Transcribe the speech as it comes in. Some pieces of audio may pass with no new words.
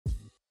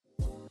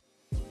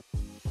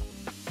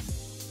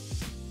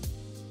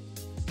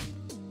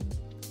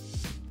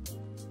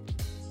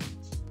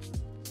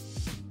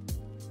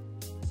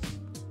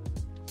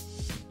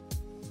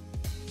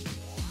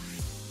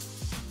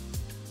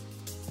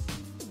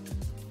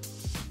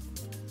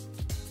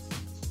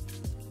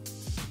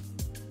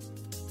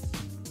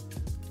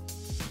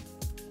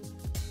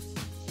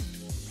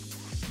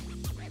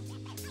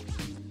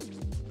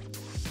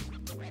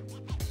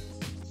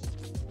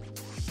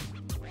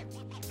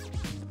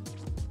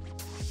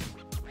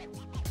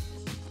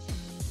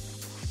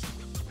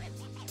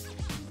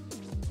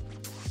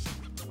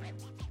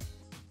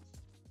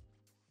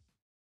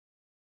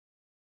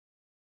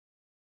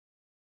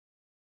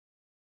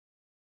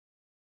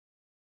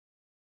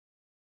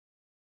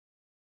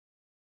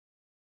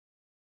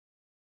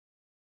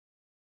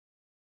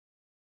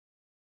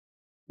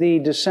The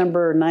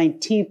December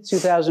 19th,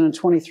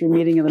 2023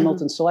 meeting of the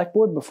Milton Select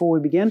Board. Before we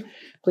begin,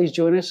 please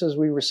join us as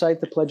we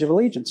recite the Pledge of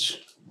Allegiance.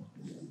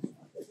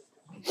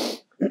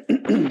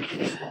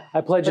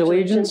 I pledge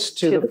allegiance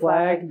to the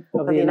flag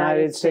of the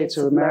United States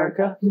of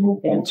America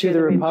and to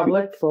the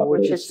republic for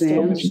which it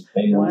stands,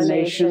 one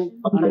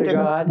nation, under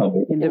God,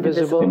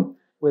 indivisible,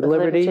 with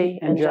liberty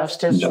and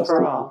justice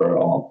for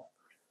all.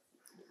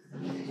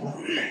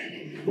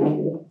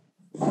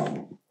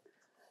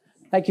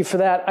 Thank you for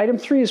that. Item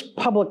 3 is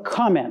public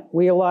comment.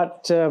 We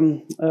allot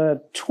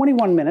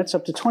 21 minutes,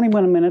 up to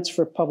 21 minutes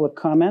for public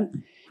comment,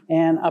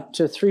 and up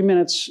to 3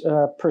 minutes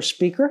per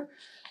speaker.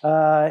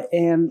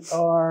 And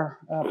our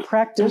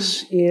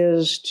practice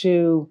is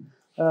to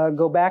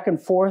go back and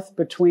forth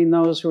between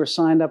those who are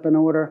signed up in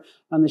order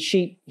on the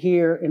sheet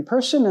here in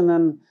person, and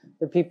then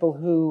the people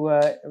who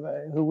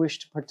wish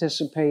to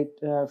participate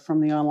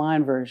from the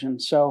online version.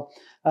 So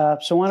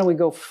why don't we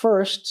go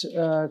first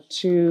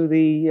to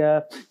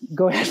the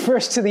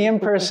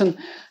in-person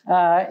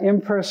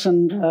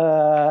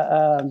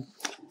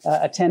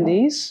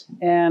attendees,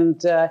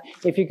 and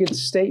if you could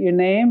state your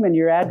name and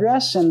your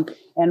address, and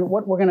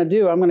what we're going to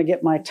do, I'm going to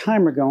get my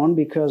timer going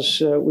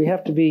because we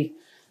have to be,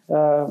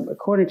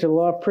 according to the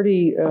law,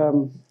 pretty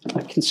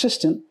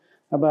consistent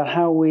about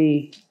how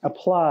we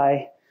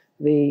apply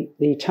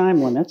the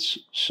time limits.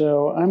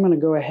 So I'm going to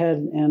go ahead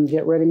and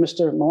get ready.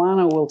 Mr.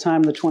 Milano will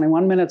time the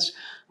 21 minutes.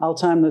 I'll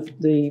time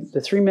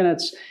the 3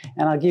 minutes,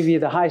 and I'll give you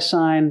the high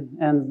sign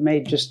and may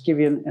just give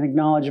you an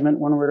acknowledgement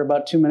when we're at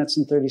about 2 minutes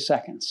and 30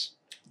 seconds.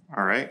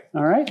 All right.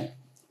 All right.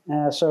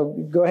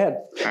 So go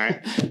ahead. All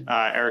right.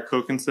 Eric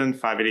Hokinson,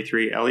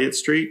 583 Elliott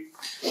Street.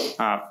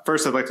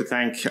 First, I'd like to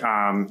thank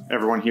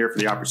everyone here for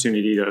the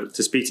opportunity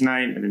to speak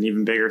tonight, and an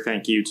even bigger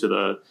thank you to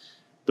the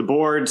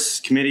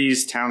boards,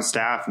 committees, town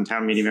staff, and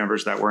town meeting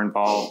members that were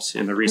involved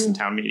in the recent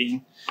town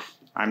meeting.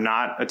 I'm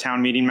not a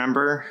town meeting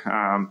member,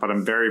 but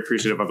I'm very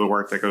appreciative of the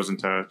work that goes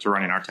into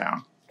running our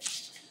town.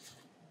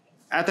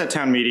 At that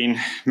town meeting,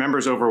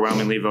 members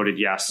overwhelmingly voted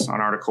yes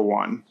on Article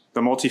 1, the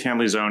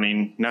multifamily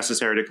zoning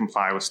necessary to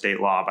comply with state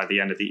law by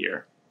the end of the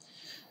year.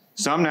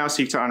 Some now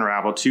seek to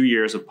unravel 2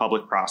 years of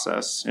public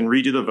process and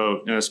redo the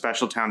vote in a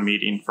special town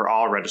meeting for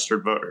all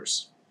registered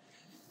voters.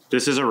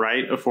 This is a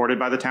right afforded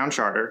by the town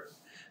charter,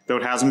 though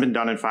it hasn't been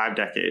done in 5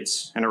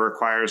 decades, and it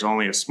requires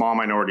only a small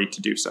minority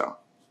to do so.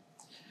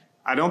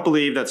 I don't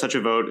believe that such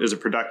a vote is a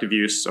productive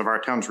use of our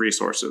town's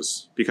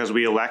resources because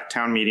we elect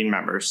town meeting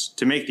members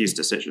to make these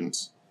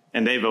decisions,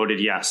 and they voted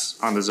yes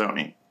on the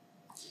zoning.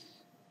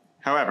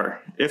 However,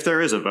 if there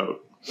is a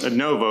vote, a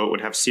no vote would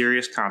have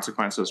serious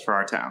consequences for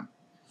our town.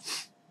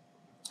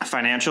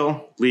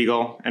 Financial,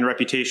 legal, and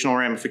reputational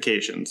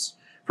ramifications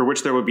for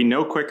which there would be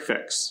no quick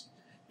fix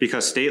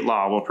because state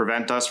law will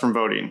prevent us from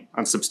voting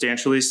on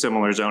substantially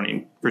similar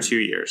zoning for 2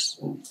 years.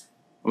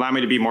 Allow me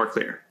to be more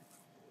clear.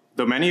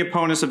 Though many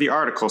opponents of the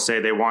article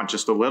say they want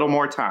just a little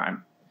more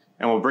time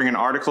and will bring an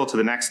article to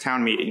the next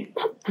town meeting,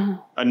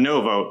 a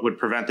no vote would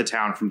prevent the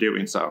town from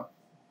doing so.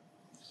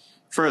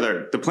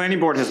 Further, the planning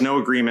board has no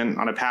agreement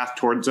on a path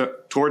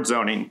towards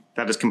zoning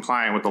that is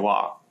compliant with the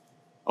law,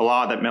 a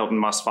law that Milton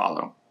must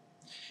follow.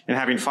 And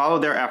having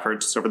followed their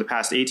efforts over the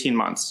past 18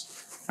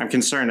 months, I'm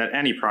concerned that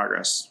any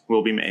progress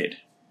will be made.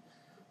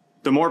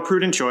 The more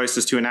prudent choice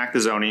is to enact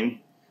the zoning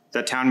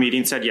that town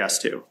meeting said yes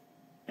to,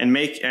 and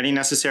make any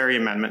necessary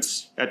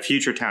amendments at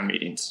future town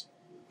meetings,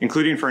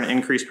 including for an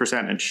increased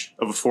percentage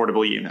of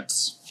affordable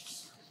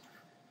units.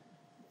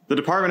 The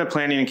Department of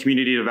Planning and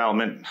Community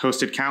Development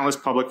hosted countless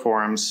public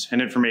forums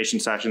and information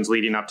sessions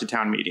leading up to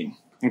town meeting,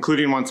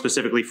 including one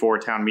specifically for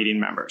town meeting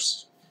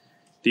members.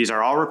 These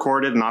are all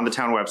recorded and on the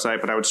town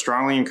website, but I would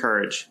strongly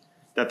encourage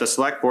that the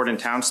select board and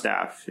town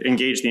staff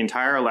engage the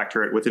entire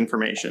electorate with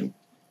information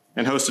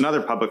and host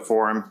another public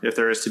forum if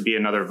there is to be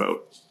another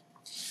vote.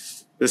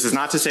 This is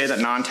not to say that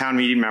non-town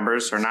meeting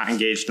members are not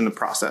engaged in the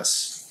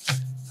process.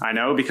 I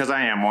know because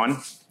I am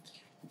one,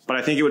 but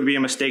I think it would be a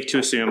mistake to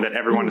assume that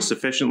everyone is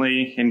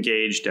sufficiently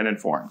engaged and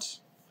informed.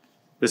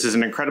 This is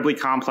an incredibly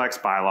complex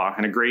bylaw,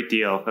 and a great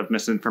deal of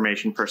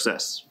misinformation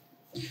persists.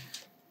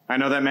 I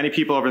know that many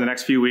people over the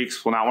next few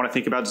weeks will not want to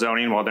think about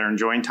zoning while they're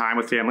enjoying time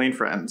with family and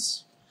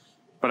friends.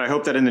 But I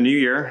hope that in the new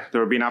year, there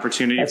will be an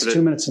opportunity That's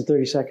 2 minutes and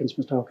 30 seconds,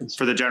 Mr. Hawkins.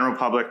 For the general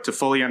public to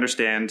fully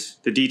understand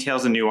the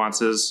details and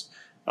nuances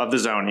of the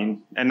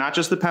zoning, and not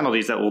just the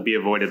penalties that will be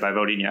avoided by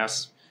voting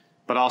yes,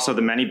 but also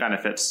the many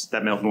benefits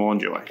that Milton will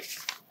enjoy.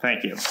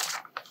 Thank you.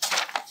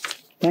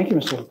 Thank you,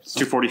 Mr. Hawkins.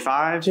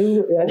 245?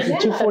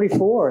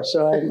 244,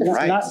 so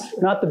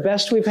not the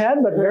best we've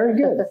had, but very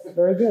good,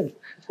 very good.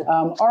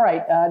 All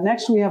right,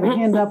 next we have a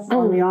hand up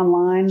on the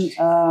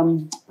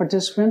online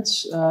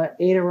participants,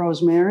 Ada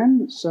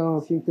Rosemarin. So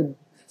if you could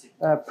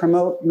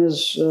promote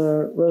Ms.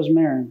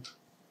 Rosemarin.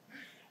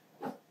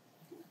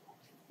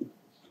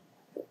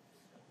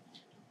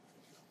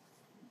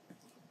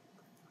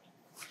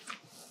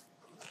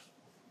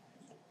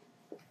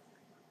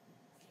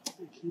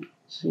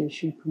 See, is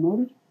she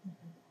promoted?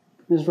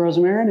 Ms.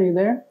 Rosemarin, are you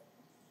there?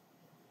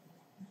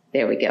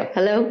 There we go.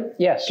 Hello?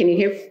 Yes. Can you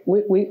hear?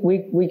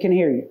 We can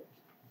hear you.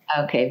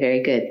 Okay,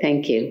 very good.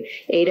 Thank you.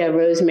 Ada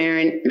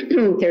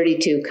Rosemarin,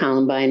 32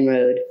 Columbine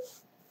Road.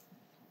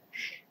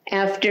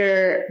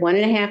 After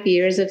 1.5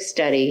 years of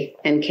study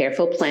and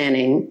careful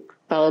planning,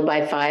 followed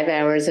by 5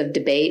 hours of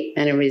debate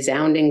and a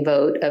resounding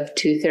vote of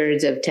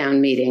 2/3 of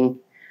town meeting,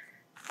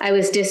 I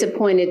was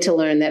disappointed to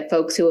learn that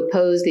folks who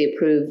oppose the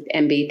approved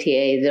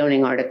MBTA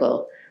zoning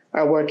article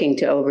are working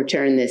to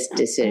overturn this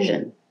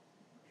decision.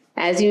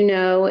 As you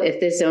know, if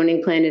this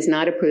zoning plan is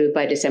not approved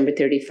by December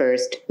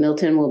 31st,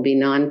 Milton will be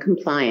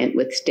non-compliant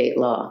with state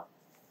law.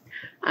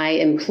 I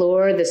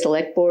implore the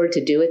Select Board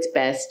to do its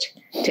best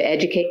to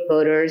educate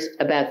voters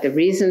about the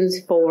reasons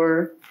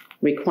for,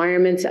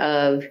 requirements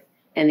of,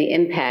 and the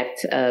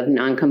impacts of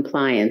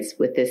non-compliance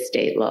with this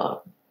state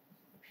law.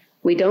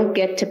 We don't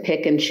get to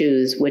pick and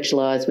choose which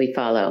laws we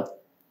follow.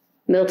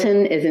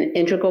 Milton is an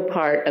integral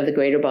part of the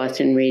Greater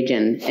Boston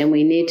region, and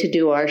we need to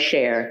do our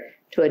share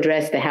to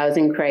address the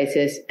housing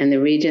crisis and the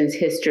region's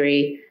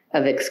history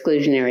of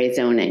exclusionary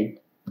zoning.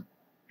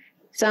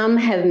 Some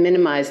have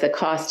minimized the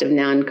cost of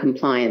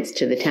non-compliance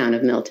to the town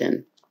of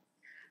Milton.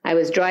 I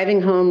was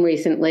driving home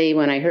recently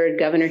when I heard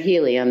Governor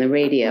Healy on the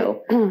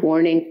radio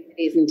warning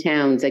cities and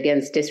towns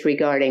against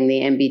disregarding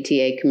the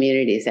MBTA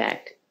Communities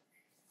Act.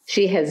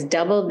 She has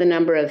doubled the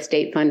number of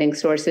state funding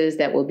sources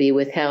that will be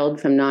withheld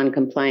from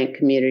non-compliant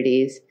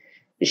communities.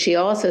 She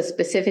also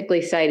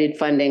specifically cited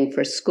funding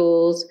for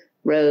schools,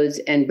 roads,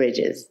 and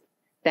bridges.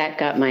 That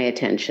got my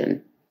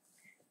attention.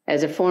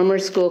 As a former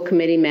school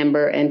committee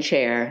member and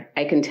chair,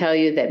 I can tell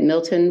you that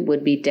Milton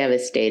would be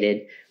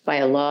devastated by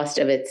a loss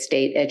of its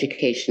state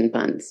education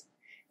funds,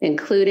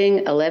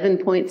 including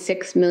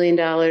 $11.6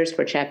 million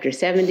for Chapter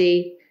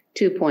 70,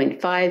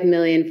 $2.5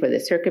 million for the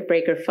Circuit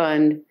Breaker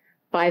Fund,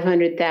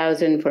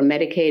 $500,000 for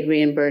Medicaid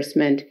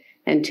reimbursement,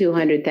 and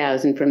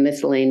 $200,000 for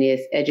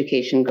miscellaneous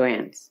education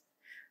grants.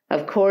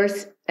 Of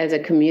course, as a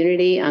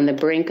community on the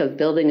brink of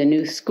building a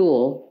new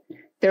school,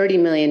 $30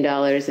 million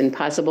in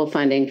possible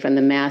funding from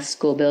the Mass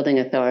School Building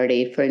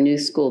Authority for a new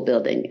school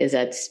building is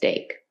at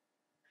stake.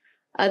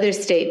 Other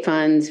state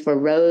funds for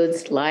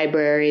roads,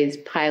 libraries,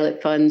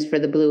 pilot funds for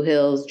the Blue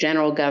Hills,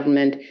 general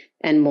government,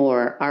 and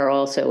more are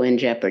also in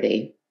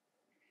jeopardy.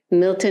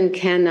 Milton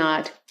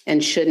cannot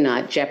and should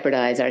not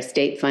jeopardize our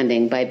state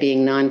funding by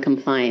being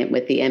non-compliant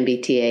with the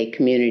MBTA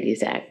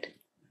Communities Act.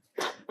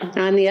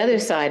 On the other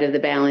side of the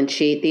balance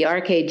sheet, the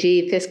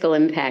RKG fiscal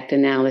impact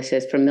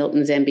analysis for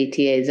Milton's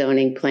MBTA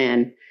zoning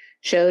plan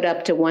showed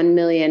up to $1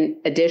 million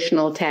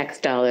additional tax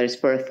dollars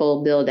for a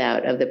full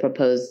build-out of the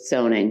proposed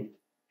zoning.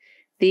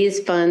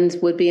 These funds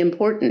would be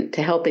important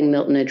to helping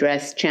Milton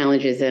address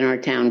challenges in our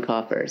town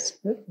coffers.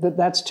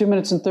 That's 2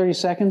 minutes and 30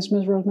 seconds,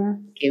 Ms. Rosemary.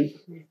 Thank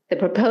you. The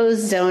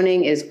proposed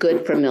zoning is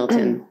good for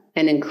Milton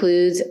and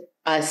includes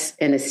us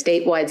in a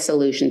statewide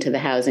solution to the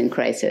housing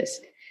crisis.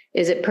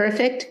 Is it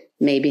perfect?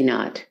 Maybe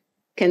not.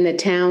 Can the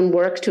town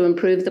work to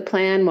improve the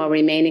plan while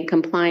remaining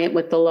compliant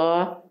with the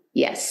law?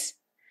 Yes.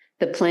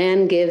 The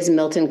plan gives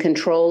Milton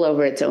control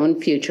over its own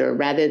future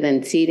rather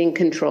than ceding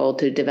control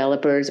to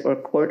developers or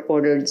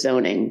court-ordered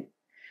zoning.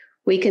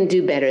 We can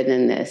do better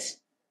than this.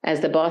 As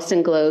the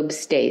Boston Globe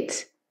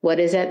states, what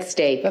is at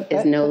stake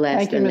is no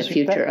less than the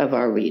future of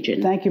our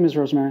region. Thank you, Ms.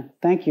 Rosemary.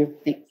 Thank you.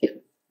 Thank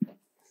you.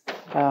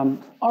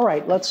 All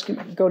right, let's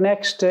go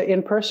next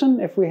in person.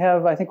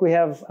 I think we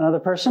have another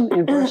person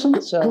in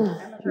person. So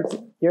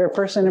you're a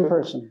person in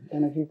person.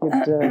 And if you could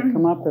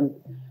come up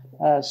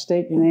and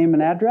state your name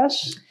and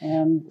address,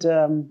 and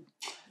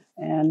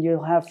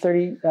you'll have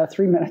 3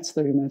 minutes.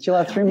 You'll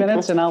have 3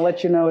 minutes, and I'll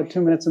let you know at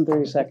 2 minutes and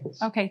 30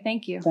 seconds. Okay,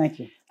 thank you. Thank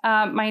you.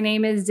 My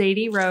name is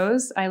Zadie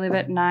Rose. I live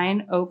at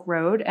 9 Oak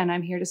Road, and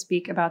I'm here to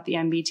speak about the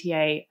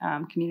MBTA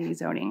community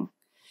zoning.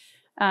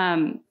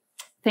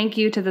 Thank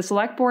you to the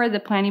Select Board, the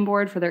Planning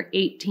Board for their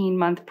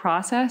 18-month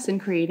process in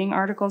creating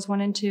Articles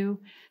 1 and 2,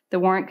 the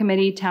Warrant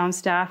Committee, town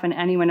staff, and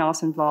anyone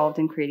else involved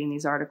in creating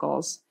these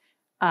articles.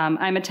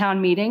 I'm a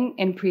town meeting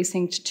in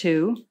Precinct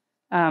 2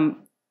 in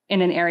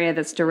an area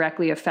that's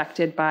directly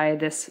affected by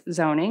this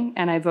zoning,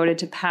 and I voted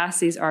to pass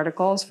these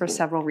articles for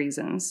several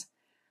reasons.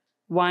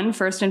 1,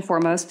 first and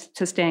foremost,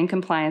 to stay in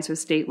compliance with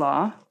state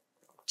law.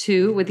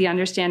 2, with the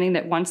understanding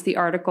that once the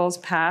articles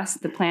pass,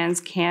 the plans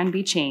can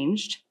be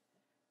changed.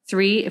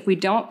 3, if we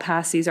don't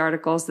pass these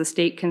articles, the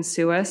state can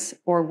sue us,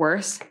 or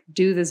worse,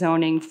 do the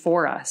zoning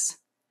for us.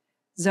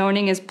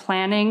 Zoning is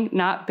planning,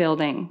 not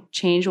building.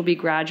 Change will be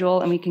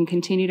gradual, and we can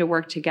continue to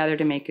work together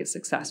to make it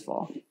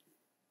successful.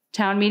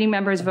 Town meeting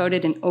members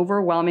voted in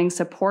overwhelming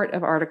support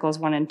of Articles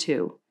 1 and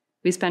 2.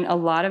 We spent a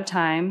lot of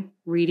time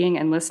reading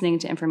and listening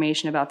to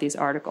information about these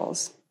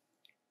articles.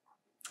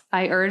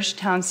 I urged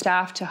town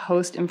staff to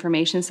host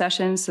information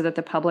sessions so that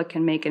the public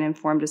can make an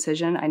informed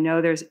decision. I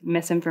know there's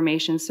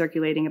misinformation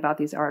circulating about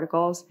these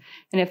articles,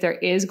 and if there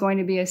is going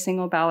to be a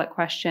single ballot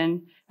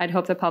question, I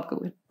hope that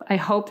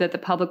the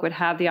public would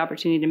have the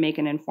opportunity to make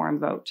an informed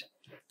vote.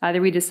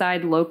 Either we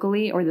decide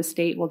locally or the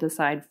state will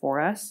decide for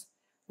us.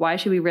 Why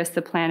should we risk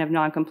the plan of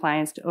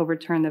noncompliance to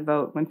overturn the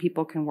vote when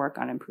people can work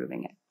on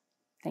improving it?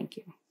 Thank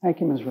you. Thank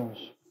you, Ms.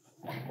 Rose.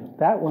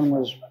 That one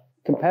was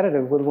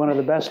competitive with one of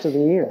the best of the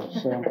year.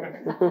 So,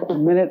 a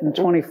minute and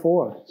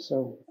 24.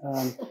 So,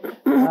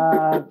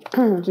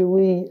 do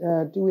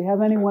we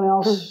have anyone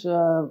else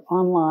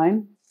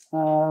online?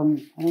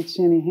 I don't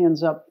see any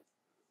hands up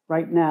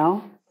right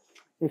now.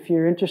 If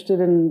you're interested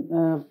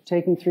in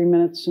taking 3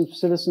 minutes of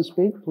citizen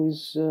speak,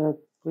 please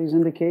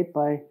indicate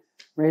by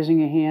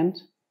raising a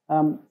hand.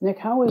 Nick,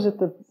 how is it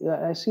that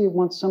I see it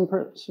wants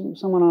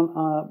someone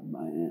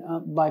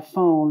on by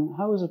phone?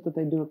 How is it that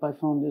they do it by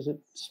phone? Is it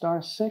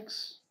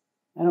 *6?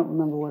 I don't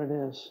remember what it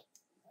is.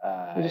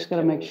 We just got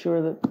to make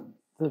sure that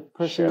the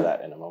person share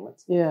that in a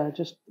moment. Yeah,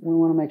 we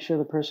want to make sure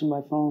the person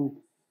by phone,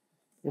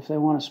 if they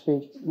want to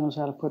speak, knows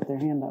how to put their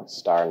hand up.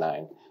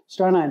 *9.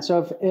 *9. So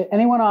if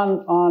anyone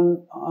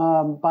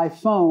on by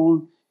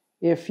phone,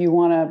 if you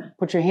want to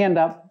put your hand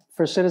up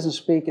for citizen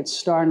speak,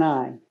 it's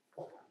 *9.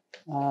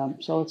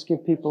 So let's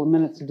give people a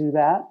minute to do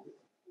that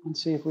and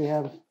see if we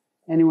have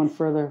anyone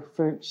further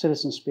for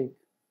citizen speak.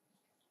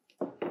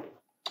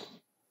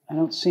 I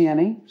don't see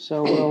any,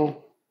 so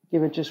we'll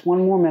give it just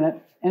one more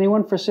minute.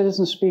 Anyone for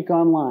citizen speak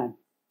online,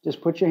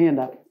 just put your hand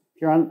up.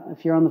 If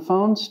you're on the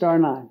phone,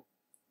 *9.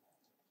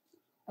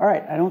 All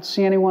right, I don't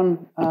see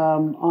anyone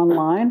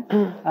online.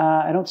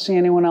 I don't see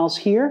anyone else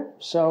here.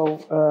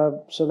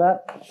 So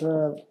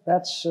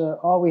that's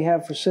all we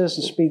have for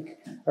citizen speak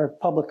or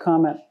public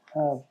comment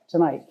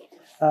tonight.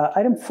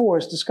 Item 4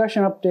 is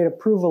discussion update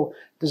approval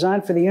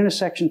design for the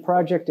intersection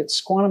project at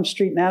Squantum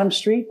Street and Adams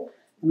Street.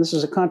 And this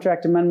is a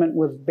contract amendment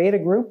with Beta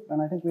Group.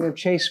 And I think we have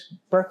Chase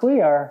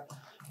Berkeley, our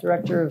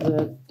Director of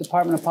the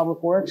Department of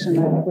Public Works. And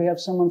I think we have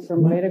someone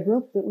from Beta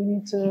Group that we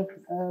need to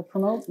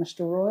promote,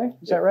 Mr. Roy.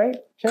 Is that right,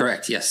 Chase?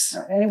 Correct, yes.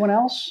 Anyone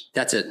else?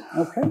 That's it.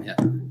 Okay. Yeah.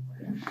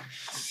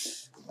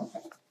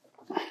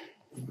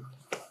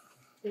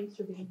 Thanks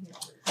for being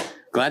here.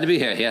 Glad to be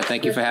here. Yeah,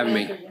 thank you for having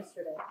me.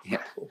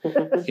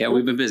 Yeah,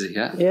 we've been busy.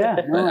 Yeah. Yeah.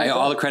 No,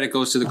 All the credit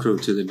goes to the crew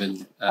too. They've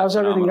been. How's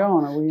everything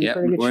phenomenal. going? Are we in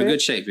pretty good we're shape? in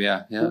good shape.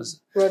 Yeah, yeah. It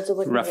was Roads are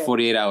looking rough good.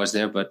 48 hours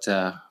there, but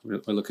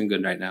we're looking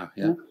good right now.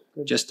 Yeah.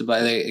 Good.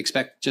 They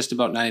expect just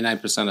about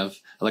 99% of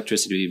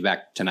electricity to be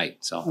back tonight.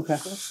 So. Okay.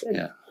 That's good.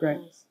 Yeah. Great.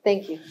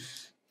 Thank you.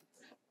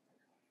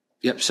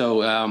 Yep.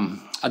 So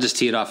I'll just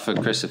tee it off for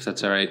Chris if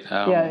that's all right.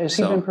 Yeah, has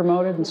he been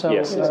promoted? And so,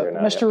 Yes, he's here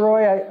now, Mr.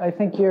 Roy, I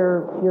think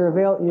you're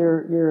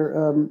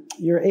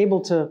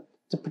able to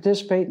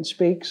participate and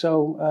speak.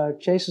 So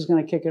Chase is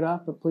going to kick it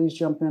off, but please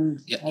jump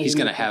in. Yeah, he's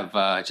going to have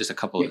just a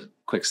couple of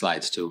quick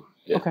slides too.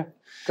 Yeah. Okay,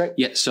 great.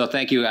 Yeah, so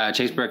thank you.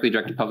 Chase Berkeley,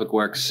 Director of Public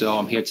Works. So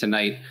I'm here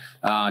tonight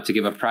to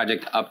give a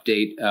project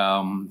update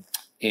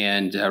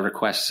and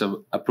request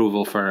of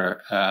approval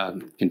for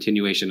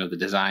continuation of the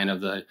design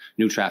of the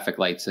new traffic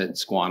lights at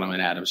Squantum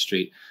and Adams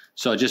Street.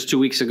 So just 2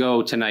 weeks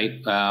ago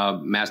tonight,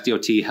 Mass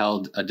DOT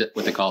held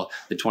what they call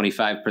the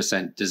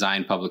 25%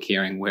 design public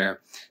hearing, where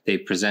they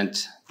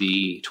present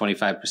the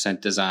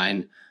 25%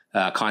 design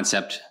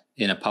concept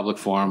in a public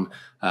forum.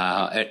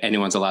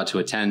 Anyone's allowed to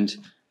attend.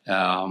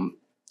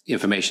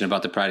 Information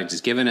about the project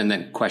is given, and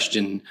then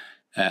question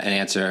and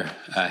answer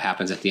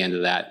happens at the end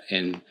of that.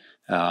 And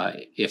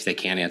if they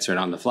can't answer it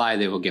on the fly,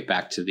 they will get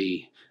back to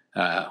the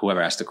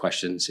whoever asked the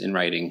questions in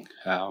writing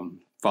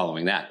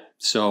following that.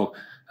 So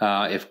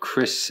if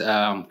Chris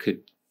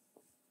could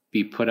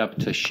be put up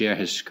to share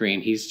his screen,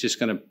 he's just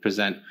going to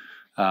present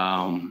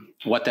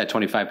what that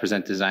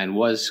 25% design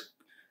was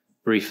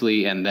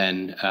briefly, and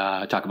then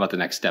talk about the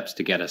next steps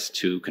to get us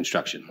to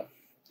construction.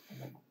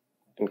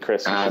 And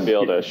Chris, you should be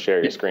able to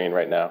share your screen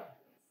right now.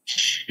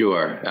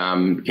 Sure.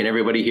 Can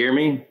everybody hear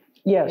me?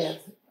 Yes,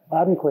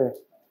 loud and clear.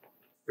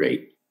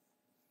 Great.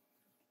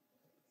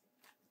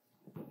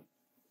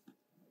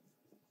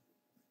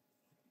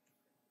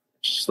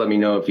 Just let me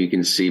know if you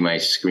can see my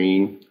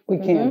screen. We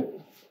can.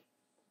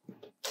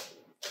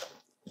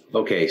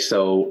 Okay,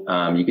 so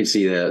you can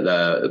see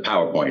the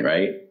PowerPoint,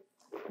 right?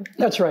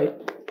 That's right.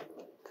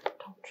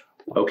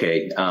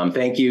 Okay,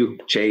 thank you,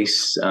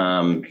 Chase.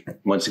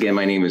 Once again,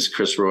 my name is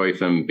Chris Roy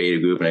from Beta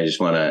Group, and I just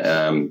want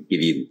to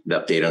give you the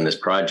update on this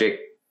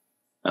project.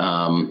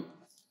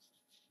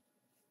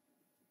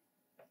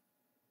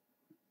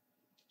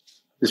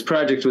 This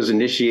project was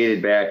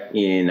initiated back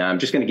in, I'm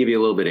just going to give you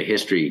a little bit of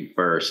history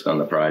first on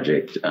the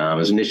project. It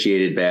was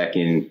initiated back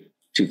in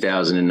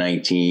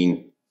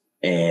 2019,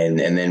 and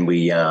then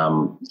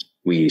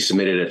we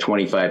submitted a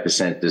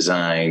 25%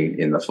 design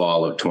in the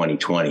fall of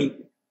 2020.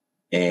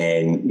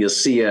 And you'll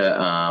see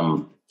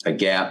a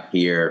gap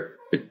here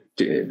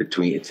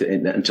between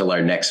until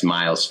our next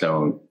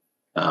milestone.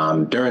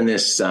 During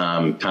this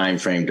time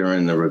frame,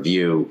 during the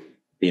review,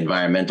 the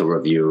environmental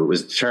review, it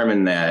was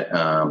determined that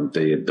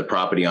the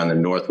property on the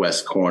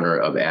northwest corner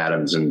of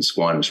Adams and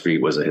Squantum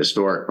Street was a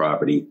historic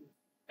property.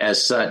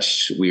 As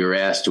such, we were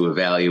asked to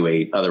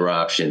evaluate other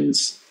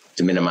options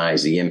to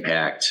minimize the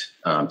impact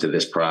to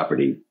this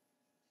property.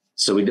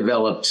 So we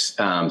developed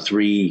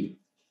 3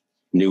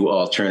 new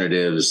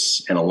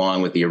alternatives, and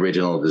along with the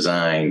original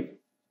design,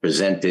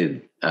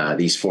 presented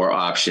these 4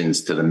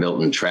 options to the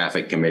Milton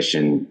Traffic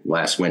Commission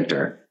last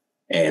winter,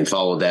 and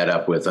followed that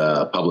up with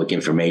a public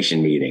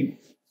information meeting.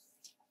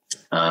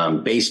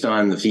 Based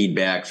on the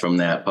feedback from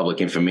that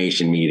public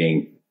information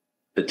meeting,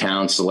 the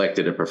town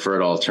selected a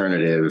preferred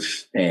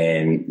alternative,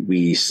 and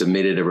we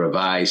submitted a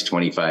revised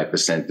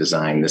 25%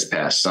 design this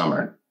past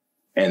summer.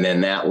 And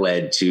then that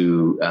led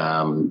to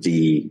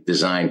the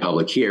design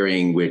public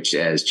hearing, which,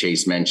 as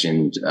Chase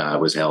mentioned,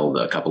 was held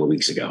a couple of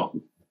weeks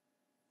ago.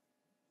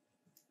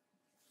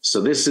 So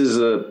this is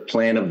a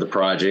plan of the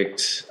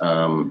project.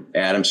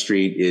 Adams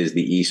Street is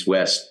the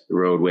east-west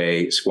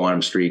roadway.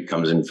 Squantum Street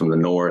comes in from the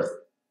north.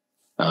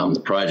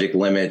 The project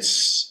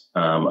limits,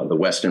 the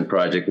western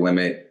project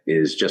limit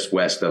is just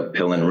west of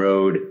Pillen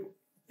Road.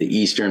 The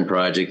eastern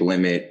project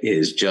limit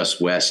is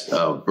just west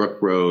of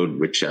Brook Road,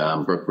 which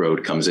Brook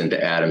Road comes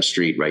into Adams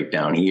Street right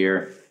down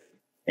here.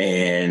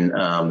 And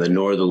the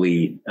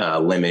northerly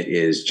limit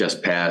is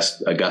just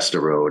past Augusta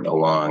Road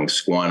along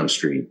Squantum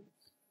Street.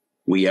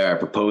 We are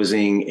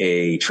proposing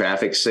a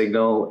traffic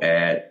signal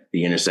at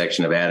the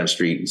intersection of Adams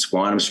Street and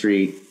Squantum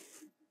Street,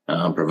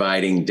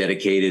 providing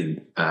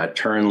dedicated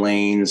turn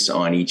lanes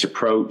on each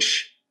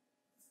approach,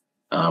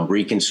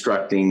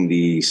 reconstructing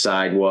the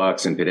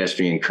sidewalks and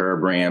pedestrian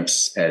curb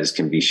ramps as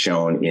can be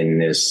shown in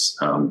this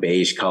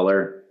beige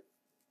color,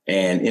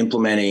 and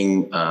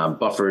implementing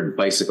buffered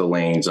bicycle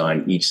lanes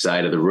on each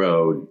side of the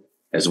road,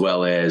 as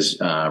well as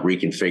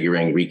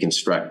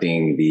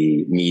reconstructing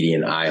the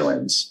median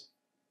islands.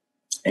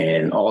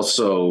 And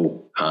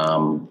also,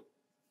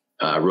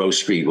 Rose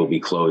Street will be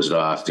closed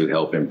off to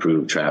help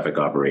improve traffic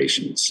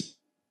operations.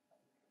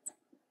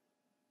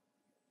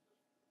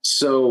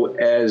 So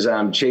as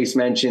Chase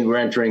mentioned, we're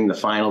entering the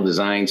final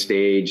design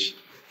stage,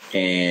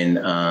 and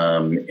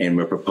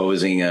we're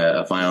proposing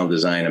a final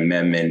design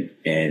amendment,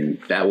 and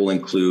that will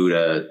include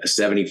a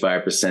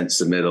 75%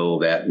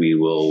 submittal that we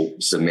will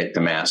submit to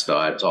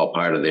MassDOT. It's all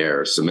part of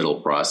their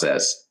submittal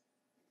process.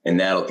 And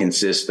that'll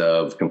consist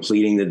of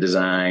completing the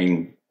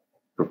design,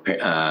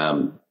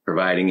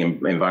 providing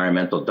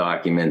environmental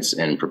documents,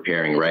 and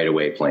preparing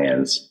right-of-way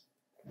plans.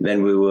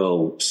 Then we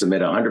will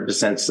submit 100%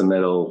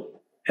 submittal,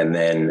 and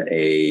then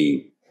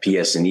a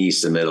PS&E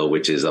submittal,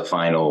 which is a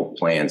final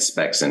plan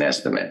specs and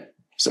estimate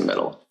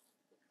submittal.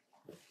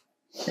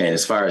 And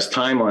as far as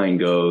timeline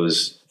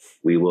goes,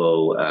 we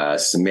will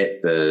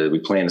we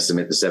plan to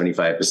submit the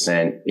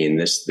 75% in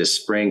this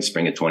spring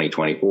of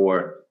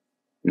 2024.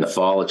 In the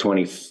fall of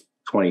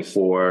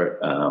 2024,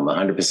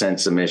 100%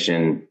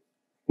 submission.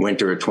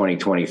 Winter of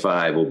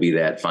 2025 will be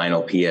that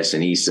final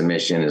PS&E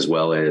submission, as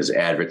well as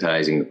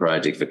advertising the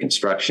project for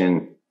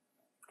construction.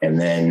 And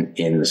then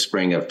in the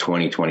spring of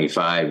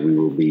 2025, we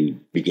will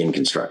begin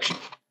construction.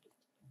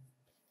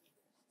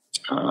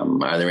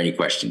 Are there any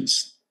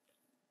questions?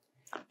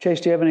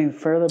 Chase, do you have anything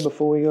further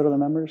before we go to the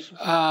members?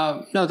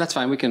 No, that's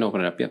fine. We can open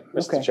it up. Yep.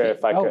 Mr. Chair,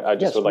 if I could, I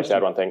just would like to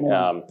add one thing.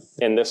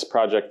 In this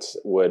project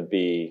would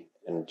be,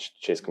 and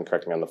Chase can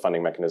correct me on the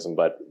funding mechanism,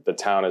 but the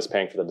town is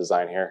paying for the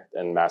design here,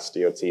 and Mass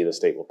DOT, the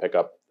state, will pick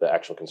up the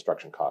actual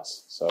construction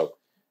costs. So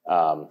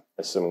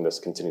assuming this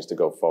continues to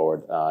go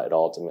forward, it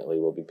ultimately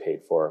will be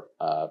paid for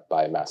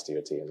by Mass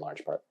DOT in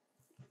large part.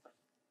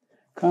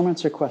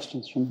 Comments or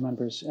questions from the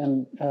members?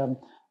 And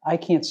I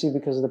can't see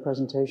because of the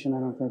presentation, I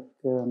don't think,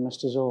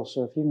 Mr. Zoll.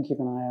 So if you can keep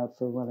an eye out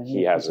for whether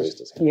he has raised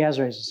his hand. He has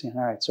raised his hand.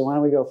 All right. So why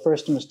don't we go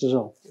first to Mr.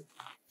 Zoll?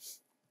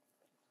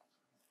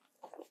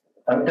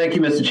 Thank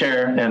you, Mr.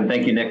 Chair, and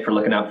thank you, Nick, for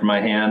looking out for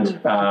my hand.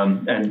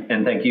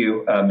 And thank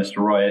you, Mr.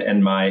 Roy.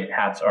 And my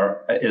hats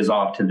is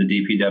off to the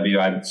DPW.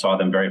 I saw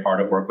them very hard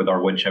at work with our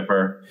wood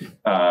chipper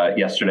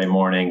yesterday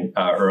morning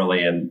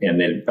early, and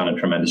they've done a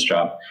tremendous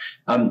job.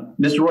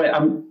 Mr. Roy,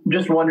 I'm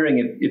just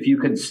wondering if you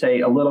could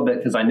say a little bit,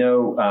 because I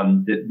know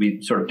that we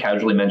sort of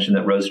casually mentioned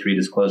that Rose Street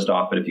is closed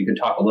off, but if you could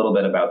talk a little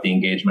bit about the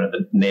engagement of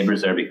the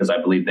neighbors there, because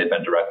I believe they've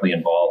been directly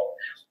involved.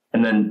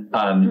 And then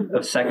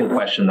a second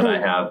question that I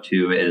have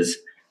too is,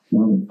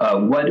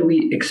 what do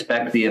we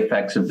expect the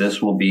effects of this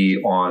will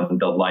be on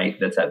the light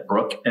that's at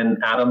Brook and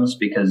Adams?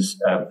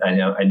 Because I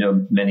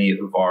know many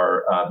of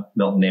our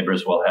Milton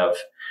neighbors will have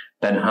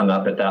been hung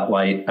up at that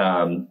light,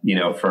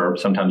 for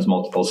sometimes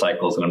multiple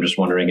cycles. And I'm just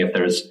wondering if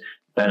there's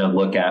been a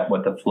look at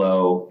what the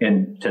flow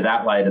into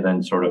that light and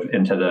then sort of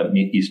into the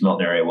East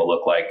Milton area will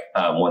look like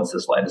once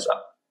this light is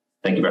up.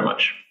 Thank you very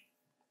much.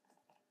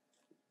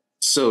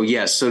 So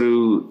yes, so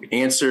to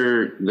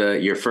answer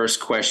your first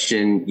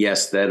question,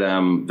 yes, that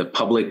the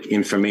public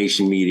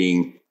information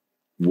meeting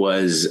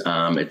was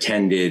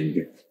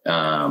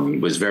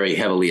was very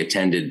heavily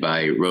attended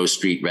by Rose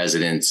Street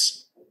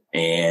residents,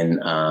 and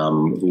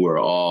who are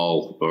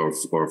all or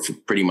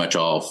pretty much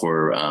all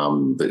for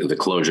the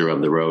closure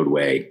of the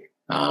roadway.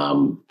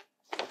 And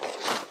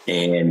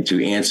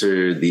to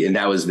answer and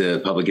that was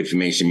the public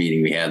information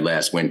meeting we had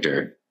last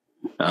winter.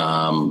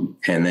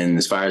 And then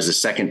as far as the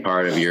second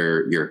part of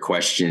your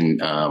question,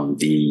 how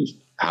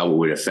it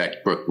would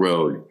affect Brook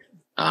Road,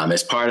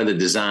 as part of the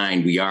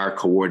design, we are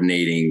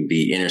coordinating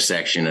the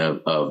intersection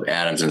of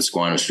Adams and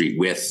Squantum Street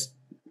with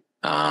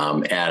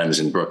Adams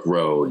and Brook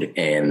Road,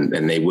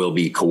 and they will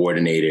be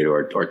coordinated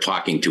or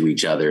talking to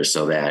each other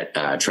so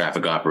that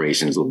traffic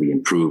operations will be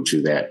improved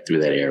through that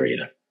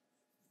area.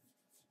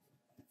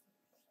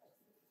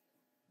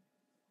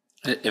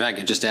 If I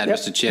could just add,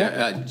 Mr.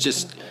 Chair,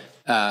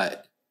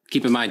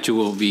 keep in mind, too,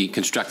 we'll be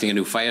constructing a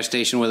new fire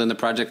station within the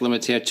project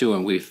limits here, too,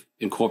 and we've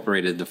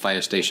incorporated the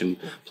fire station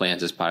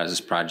plans as part of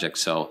this project.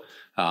 So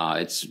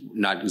it's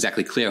not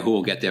exactly clear who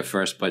will get there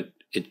first, but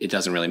it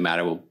doesn't really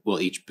matter.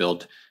 We'll each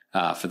build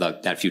for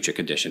that future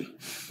condition.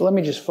 Well, let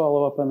me just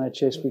follow up on that,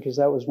 Chase, because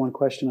that was one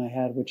question I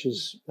had, which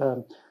is,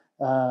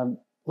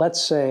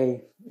 let's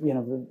say,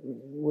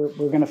 we're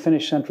going to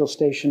finish Central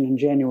Station in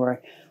January.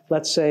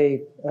 Let's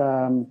say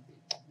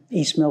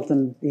East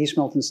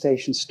Milton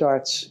Station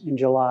starts in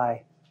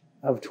July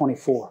of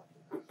 24.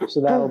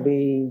 So that'll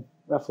be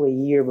roughly a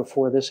year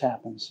before this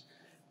happens.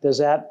 Does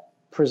that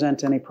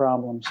present any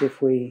problems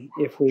if we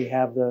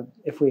have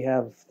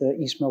the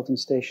East Milton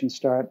Station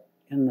start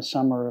in the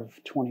summer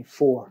of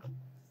 24?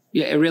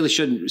 Yeah, it really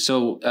shouldn't.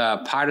 So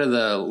part of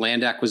the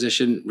land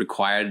acquisition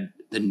required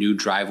the new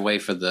driveway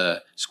for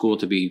the school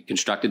to be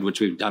constructed, which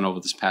we've done over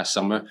this past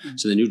summer. Mm-hmm.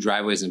 So the new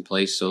driveway is in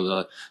place.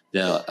 So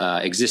the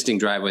existing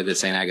driveway that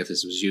St.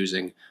 Agatha's was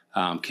using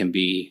can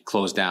be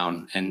closed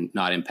down and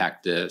not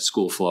impact the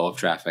school flow of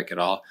traffic at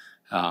all.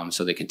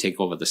 So they can take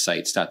over the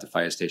site, start the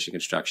fire station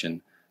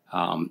construction.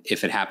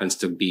 If it happens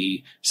to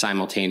be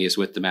simultaneous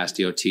with the Mass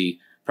DOT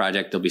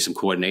project, there'll be some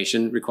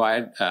coordination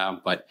required,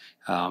 but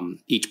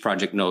each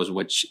project knows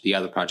which the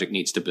other project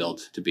needs to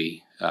build to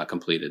be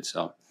completed.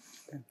 So,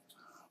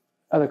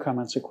 other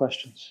comments or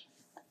questions?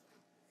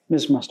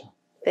 Ms. Musto.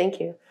 Thank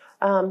you.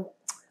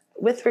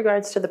 With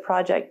regards to the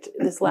project,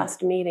 this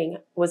last meeting,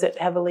 was it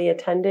heavily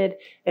attended?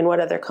 And what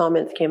other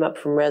comments came up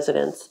from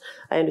residents?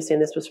 I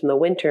understand this was from the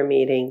winter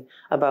meeting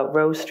about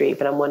Rose Street,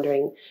 but I'm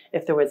wondering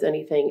if there was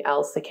anything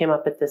else that came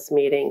up at this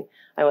meeting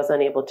I was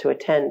unable to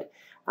attend.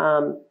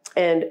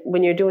 And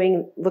when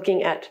you're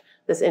looking at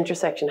this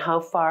intersection, how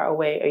far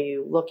away are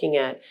you looking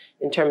at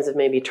in terms of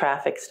maybe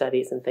traffic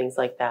studies and things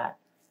like that?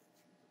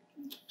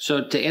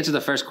 So to answer the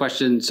first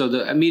question, so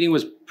the meeting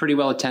was pretty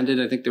well attended.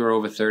 I think there were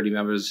over 30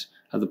 members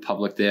of the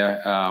public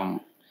there.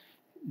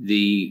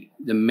 The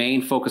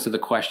main focus of the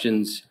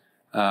questions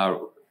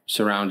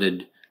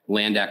surrounded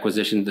land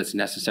acquisition that's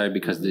necessary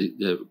because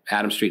the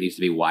Adams Street needs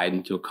to be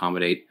widened to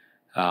accommodate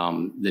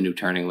the new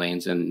turning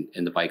lanes and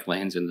the bike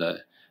lanes and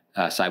the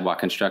sidewalk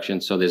construction.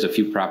 So there's a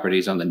few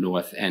properties on the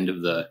north end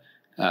of the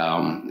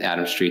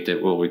Adams Street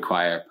that will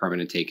require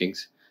permanent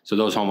takings. So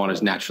those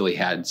homeowners naturally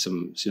had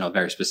some,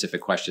 very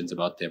specific questions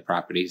about their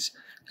properties,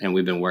 and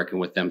we've been working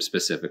with them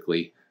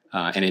specifically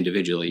and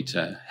individually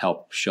to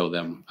help show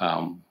them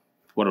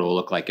what it will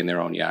look like in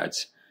their own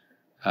yards.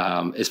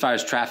 As far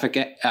as traffic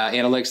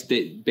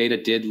analytics, Beta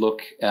did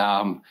look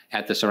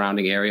at the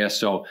surrounding area.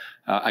 So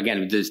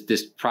again,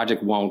 this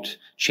project won't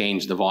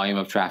change the volume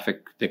of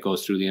traffic that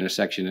goes through the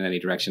intersection in any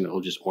direction. It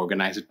will just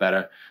organize it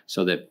better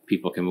so that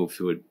people can move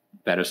through it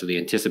better. So the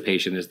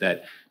anticipation is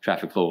that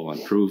traffic flow will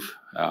improve.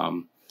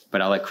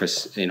 But I'll let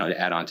Chris,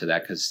 add on to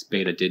that because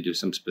Beta did do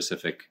some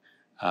specific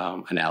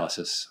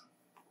analysis.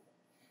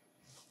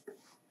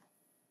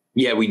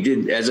 Yeah, we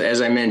did.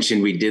 As I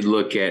mentioned, we did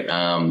look at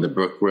the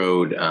Brook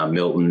Road,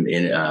 Milton,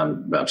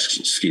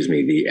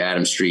 the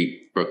Adams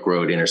Street Brook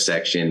Road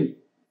intersection,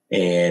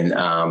 and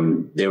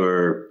there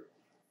were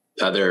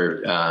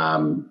other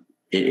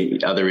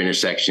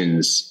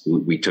intersections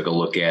we took a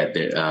look at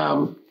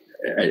that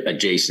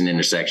adjacent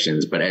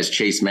intersections. But as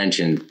Chase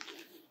mentioned,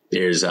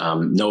 there's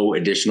no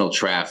additional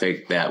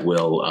traffic that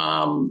will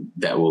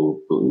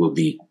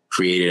be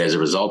created as a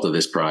result of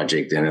this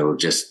project, and it'll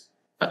just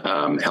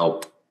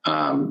help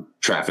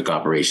traffic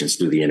operations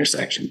through the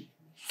intersection.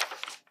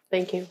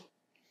 Thank you.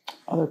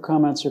 Other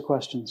comments or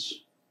questions?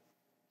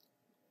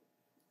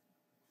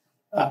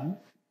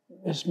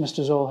 Does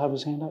Mr. Zoll have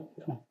his hand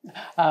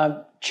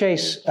up?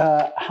 Chase,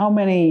 how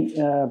many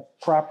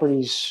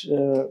properties,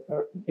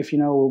 if you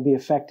know, will be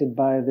affected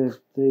by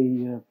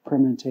the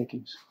permanent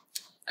takings?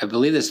 I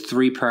believe there's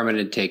 3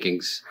 permanent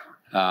takings,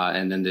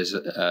 and then there's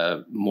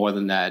more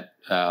than that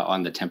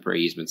on the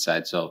temporary easement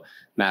side. So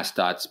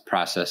MassDOT's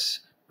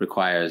process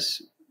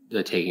requires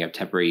the taking of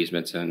temporary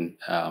easements, and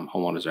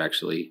homeowners are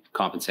actually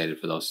compensated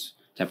for those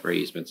temporary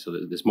easements. So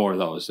there's more of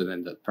those, and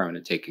then the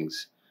permanent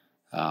takings.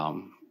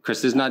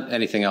 Chris, there's not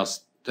anything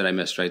else that I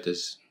missed, right?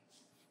 There's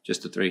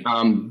just the 3.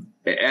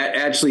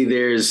 Actually,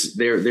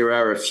 there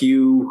are a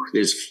few.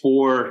 There's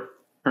 4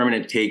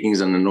 permanent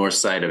takings on the north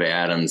side of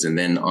Adams, and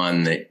then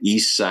on the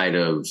east side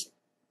of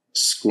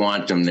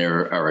Squantum,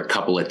 there are a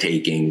couple of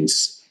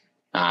takings.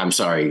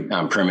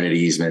 Permanent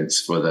easements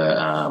for the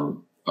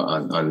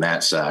on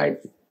that side.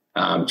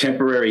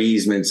 Temporary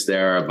easements,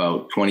 there are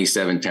about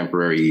 27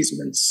 temporary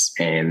easements,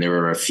 and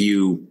there are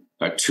 2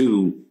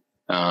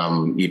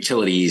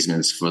 utility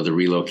easements for the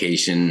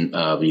relocation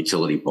of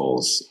utility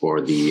poles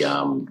or the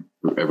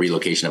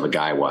relocation of a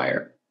guy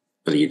wire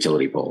for the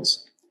utility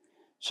poles.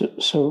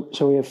 So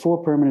we have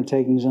 4 permanent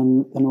takings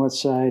on the north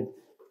side,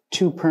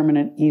 2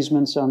 permanent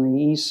easements on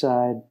the east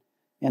side,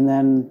 and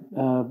then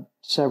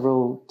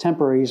several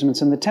temporary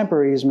easements. And the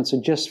temporary easements are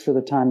just for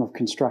the time of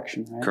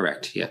construction, right?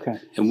 Correct, yeah. Okay.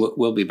 And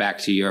we'll be back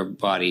to your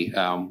body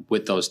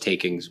with those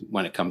takings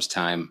when it comes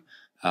time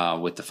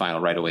with the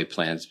final right-of-way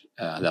plans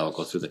that will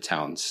go through the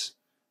town's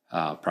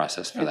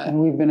process for that. And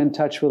we've been in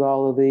touch with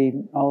all of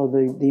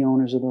the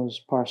owners of those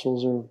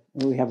parcels, or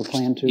we have a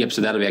plan to. Yep.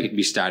 So that'll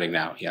be starting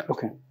now. Yeah.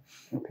 Okay.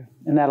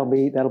 And that'll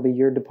be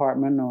your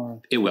department,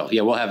 or it will.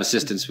 Yeah, we'll have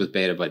assistance with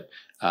Beta, but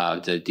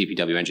the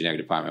DPW engineering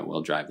department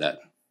will drive that.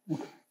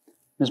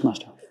 Ms.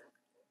 Musto.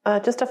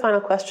 Just a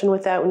final question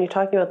with that. When you're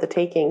talking about the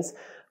takings,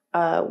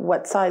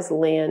 what size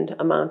land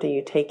amount are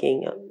you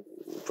taking?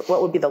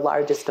 What would be the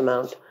largest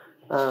amount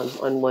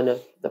on one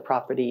of the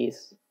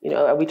properties?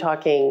 Are we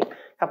talking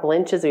a couple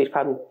inches? Are we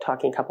probably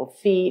talking a couple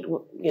feet?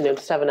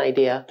 Just have an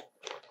idea.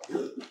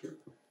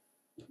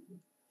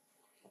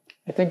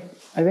 I think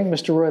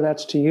Mr. Roy,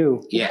 that's to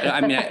you. Yeah,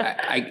 I mean,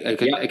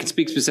 I can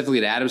speak specifically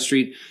to Adams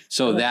Street.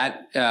 So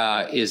that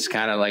is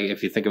kind of like,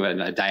 if you think of it,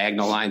 a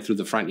diagonal line through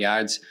the front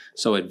yards.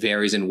 So it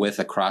varies in width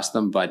across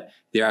them, but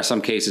there are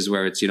some cases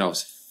where it's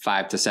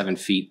 5 to 7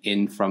 feet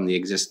in from the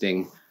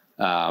existing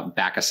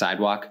back of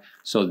sidewalk.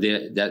 So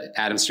that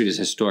Adams Street is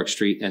a historic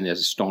street, and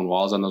there's stone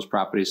walls on those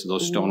properties. So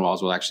those stone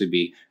walls will actually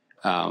be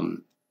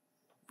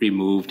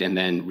removed and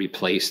then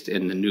replaced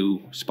in the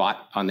new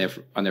spot on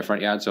their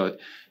front yard. So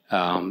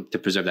to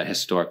preserve that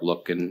historic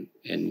look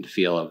and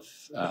feel of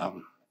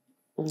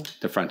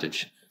the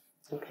frontage.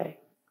 Okay.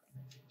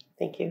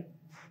 Thank you.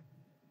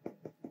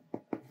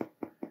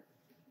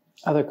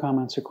 Other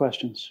comments or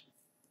questions?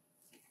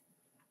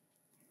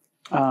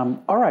 All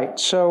right.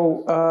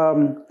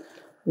 So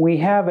we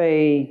have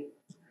a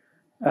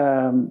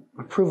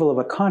approval of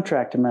a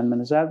contract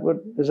amendment. Is that what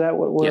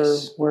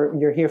Yes.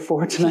 you're here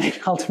for tonight?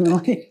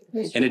 Ultimately.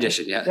 In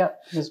addition, yeah.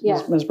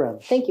 Yeah. Ms.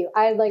 Bradley. Thank you.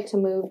 I'd like to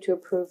move to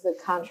approve the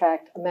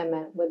contract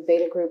amendment with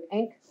Beta Group,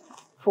 Inc.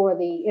 for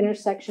the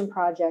intersection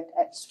project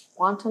at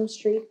Swanton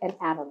Street and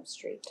Adams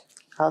Street.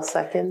 I'll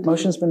second.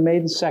 Motion's been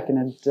made and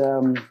seconded,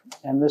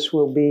 and this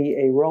will be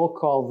a roll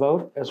call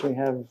vote as we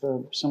have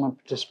someone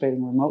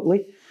participating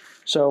remotely.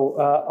 So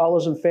all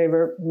those in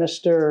favor,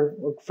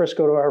 we'll first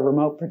go to our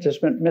remote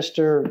participant,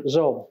 Mr.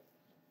 Zoll.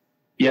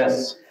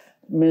 Yes.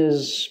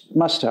 Ms.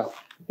 Musto.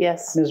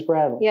 Yes. Ms.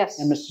 Bradley. Yes.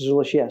 And Mr.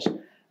 Zulish, yes.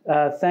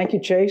 Thank you,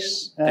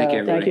 Chase. Thank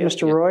you, Thank you, everybody.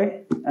 Mr.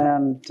 Roy.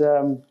 And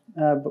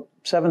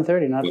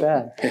 7:30, not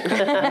bad.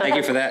 Thank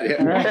you for that. Yeah.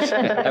 All right.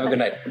 Have a good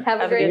night.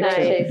 Have a great night,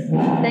 Chase.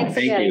 Thanks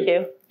again. Thank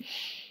you.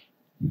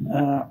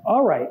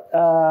 All right.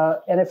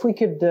 And if we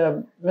could,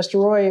 Mr.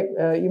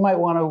 Roy, you might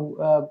want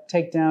to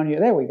take down your,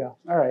 there we go.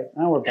 All right.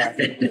 Now we're back.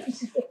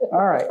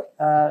 All right.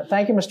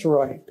 Thank you, Mr.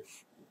 Roy.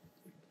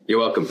 You're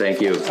welcome.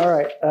 Thank you. All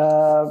right.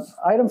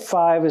 Item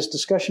 5 is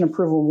discussion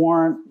approval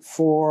warrant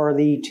for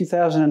the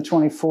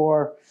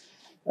 2024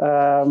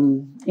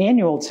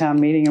 annual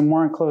town meeting and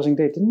warrant closing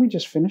date. Didn't we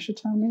just finish a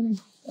town meeting?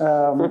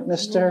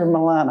 Mr.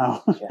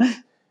 Milano. Yeah.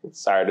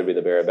 Sorry to be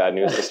the bearer of bad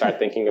news to start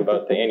thinking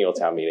about the annual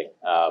town meeting.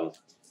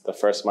 The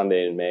first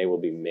Monday in May will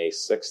be May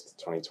 6th,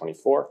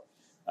 2024.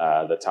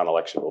 The town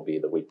election will be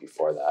the week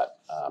before that,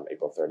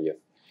 April 30th.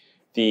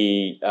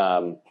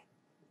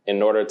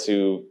 In order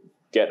to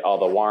get all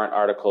the warrant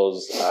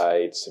articles,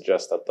 I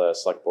suggest that the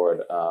select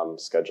board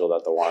schedule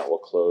that the warrant will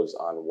close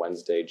on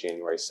Wednesday,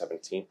 January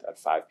 17th at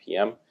 5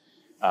 p.m.,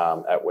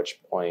 at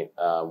which point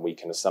we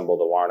can assemble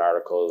the warrant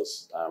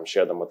articles,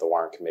 share them with the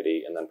warrant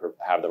committee, and then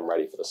have them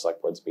ready for the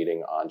select board's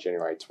meeting on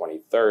January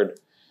 23rd,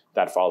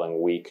 that following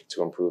week,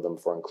 to approve them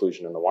for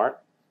inclusion in the warrant.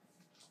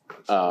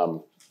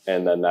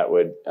 And then that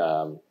would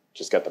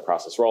just get the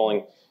process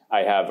rolling. I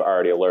have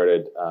already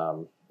alerted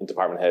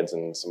department heads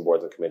and some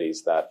boards and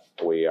committees that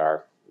we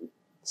are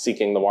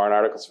seeking the warrant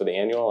articles for the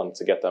annual, and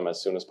to get them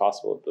as soon as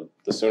possible.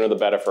 The sooner the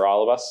better for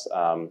all of us,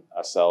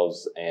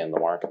 ourselves and the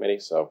warrant committee.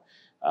 So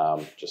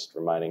just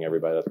reminding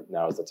everybody that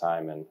now is the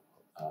time, and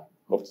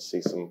hope to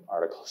see some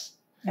articles.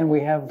 And we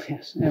have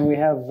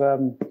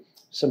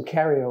some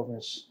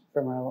carryovers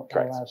from our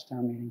last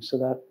town meeting. So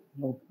that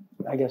will,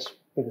 I guess,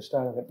 be the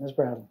start of it. Ms.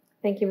 Bradley.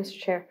 Thank you, Mr.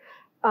 Chair.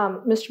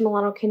 Mr.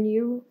 Milano, can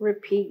you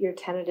repeat your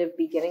tentative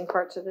beginning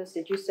parts of this?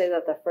 Did you say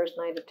that the first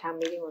night of town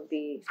meeting would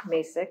be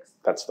May 6th?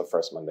 That's the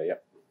first Monday,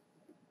 yep.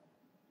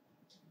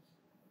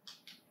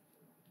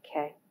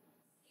 Okay.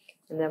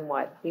 And then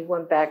what? You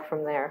went back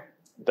from there?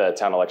 The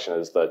town election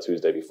is the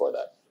Tuesday before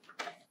that.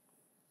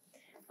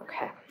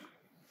 Okay.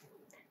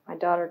 My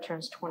daughter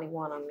turns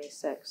 21 on May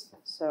 6th,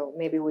 so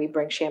maybe we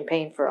bring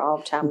champagne for all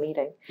of town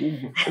meeting.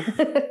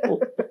 Mm-hmm.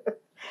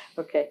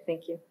 Okay,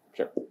 thank you.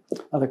 Sure.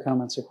 Other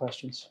comments or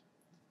questions?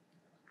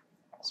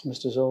 It's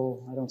Mr.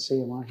 Zoll. I don't see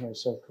him on here,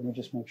 so can we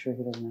just make sure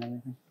he doesn't have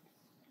anything?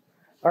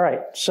 All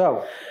right,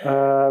 so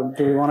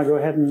do we want to go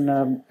ahead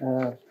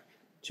and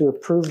to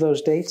approve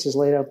those dates as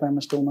laid out by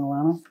Mr.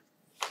 Milano?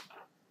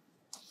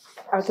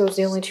 Are those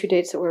the only two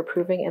dates that we're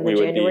approving, and the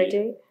January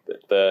date?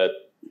 The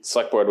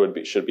select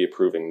board should be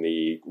approving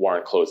the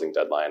warrant closing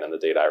deadline, and the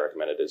date I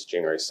recommended is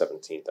January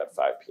 17th at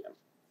 5 p.m.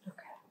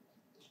 Okay.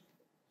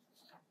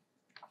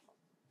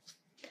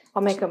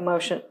 I'll make a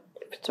motion,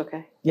 if it's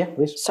okay. Yeah,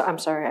 please. So I'm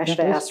sorry, I should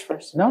have asked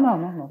first. No.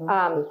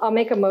 I'll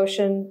make a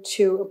motion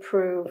to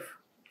approve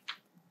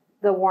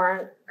the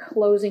warrant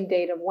closing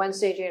date of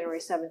Wednesday, January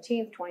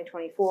 17th,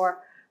 2024,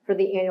 for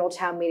the annual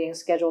town meeting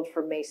scheduled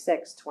for May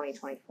 6,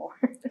 2024.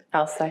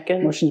 I'll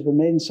second. Motion's been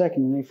made and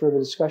seconded. Any further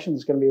discussion?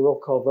 It's going to be a roll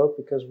call vote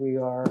because we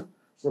are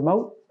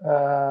remote.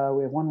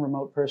 We have one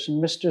remote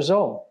person, Mr.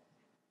 Zoll.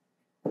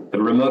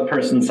 The remote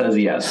person says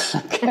yes.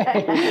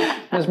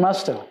 Ms.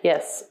 Musto.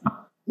 Yes.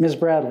 Ms.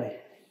 Bradley.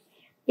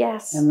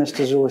 Yes. And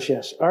Mr. Zulish,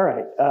 yes. All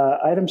right.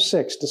 Item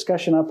 6,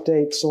 discussion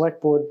update,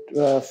 Select Board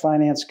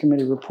Finance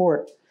Committee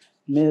report.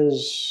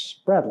 Ms.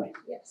 Bradley.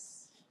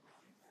 Yes.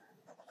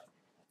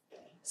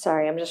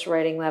 Sorry, I'm just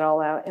writing that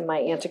all out in my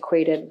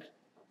antiquated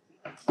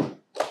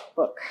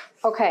book.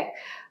 Okay.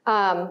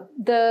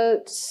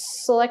 The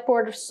Select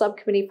Board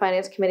Subcommittee,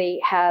 Finance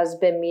Committee has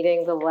been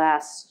meeting the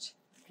last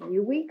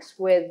few weeks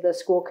with the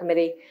school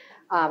committee,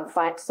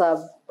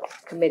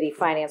 subcommittee,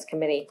 Finance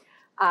Committee,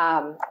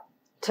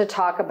 to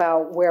talk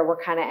about where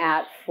we're kind of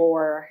at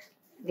for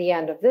the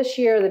end of this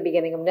year, the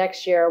beginning of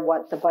next year,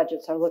 what the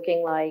budgets are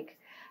looking like.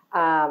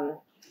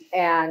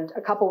 And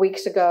a couple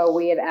weeks ago,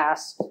 we had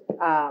asked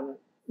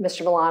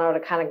Mr. Milano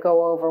to kind of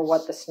go over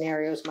what the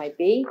scenarios might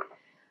be.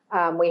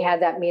 We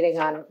had that meeting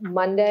on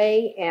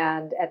Monday,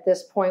 and at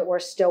this point, we're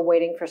still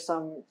waiting for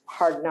some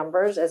hard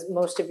numbers. As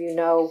most of you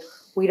know,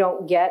 we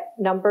don't get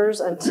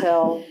numbers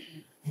until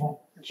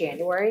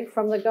January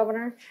from the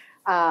governor.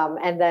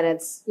 And then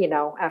it's,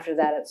 after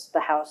that, it's the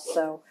House.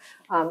 So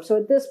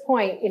at this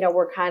point,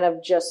 we're kind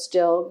of just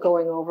still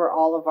going over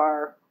all of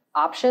our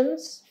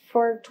options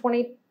for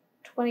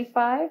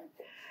 2025.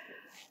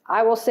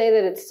 I will say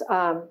that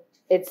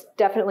it's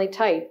definitely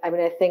tight. I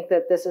mean, I think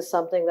that this is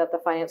something that the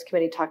Finance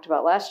Committee talked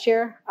about last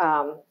year.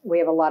 We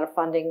have a lot of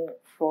funding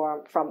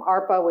from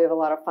ARPA. We have a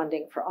lot of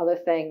funding for other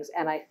things.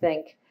 And I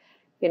think,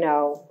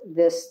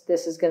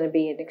 this is going to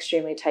be an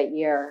extremely tight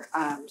year.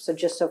 So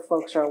just so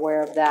folks are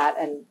aware of that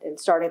and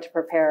starting to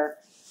prepare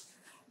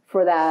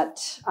for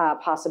that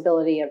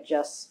possibility of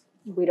just,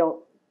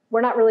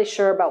 we're not really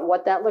sure about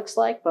what that looks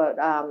like, but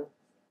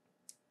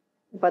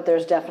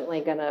there's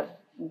definitely going to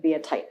be a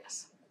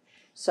tightness.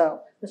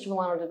 So, Mr.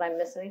 Milano, did I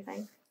miss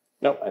anything?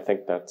 No, I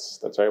think that's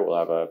right. We'll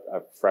have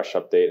a fresh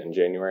update in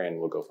January, and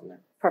we'll go from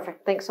there.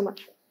 Perfect. Thanks so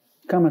much.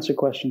 Comments or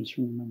questions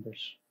from the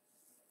members?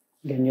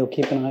 Again, you'll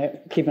keep an eye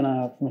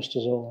out for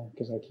Mr. Zola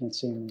because I can't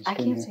see him. I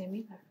can't see him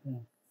either. Yeah.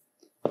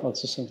 Well,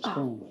 it's the same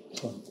screen.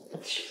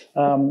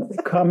 So,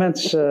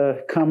 comments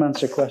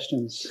or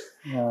questions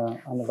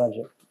on the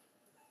budget?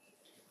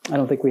 I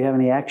don't think we have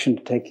any action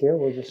to take here.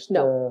 We'll just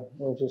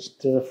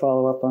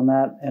follow up on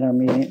that at our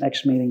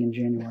next meeting in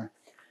January.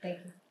 Thank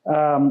you.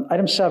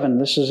 Item 7.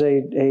 This is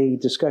a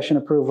discussion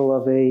approval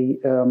of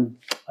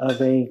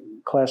a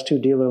Class 2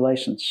 dealer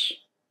license.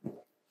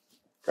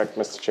 Correct,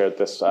 Mr. Chair.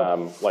 This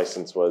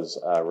license was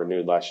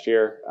renewed last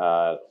year,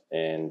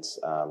 and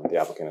the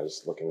applicant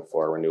is looking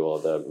for a renewal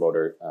of the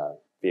motor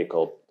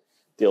vehicle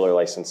dealer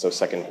license, so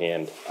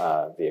secondhand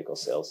vehicle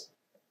sales.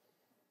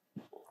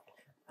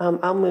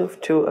 I'll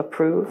move to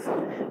approve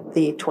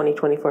the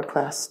 2024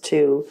 Class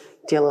 2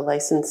 dealer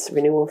license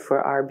renewal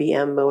for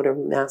RBM Motor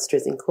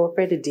Masters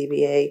Incorporated,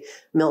 DBA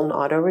Milton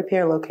Auto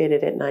Repair,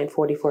 located at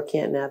 944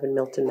 Canton Ave in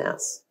Milton,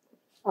 Mass.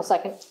 I'll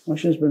second.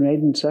 Motion's been made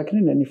and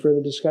seconded. Any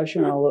further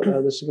discussion?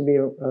 This is going to be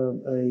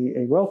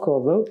a roll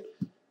call vote.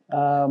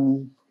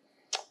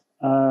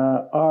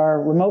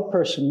 Our remote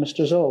person,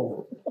 Mr.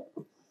 Zoll.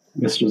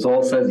 Mr.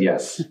 Zoll says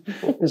yes.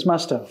 Ms.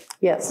 Musto.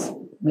 Yes.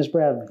 Ms.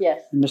 Bradley.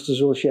 Yes. And Mr.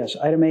 Zulish, yes.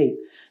 Item 8,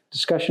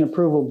 discussion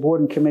approval of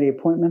board and committee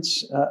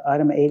appointments.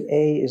 Item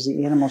 8A is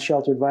the Animal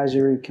Shelter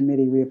Advisory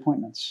Committee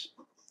reappointments.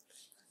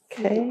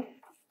 Okay.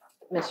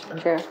 Mr.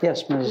 Chair.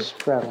 Yes, Ms.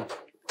 Bradley.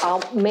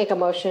 I'll make a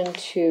motion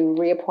to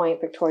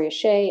reappoint Victoria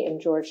Shea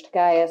and George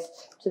Tagayas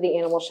to the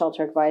Animal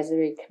Shelter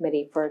Advisory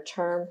Committee for a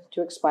term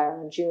to expire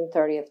on June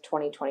 30th,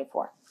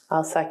 2024.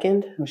 I'll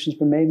second. Motion's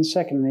been made and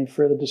seconded. Any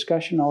further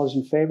discussion? All those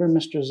in favor?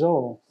 Mr.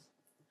 Zoll.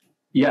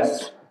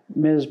 Yes.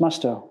 Ms.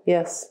 Musto.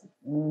 Yes.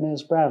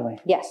 Ms. Bradley.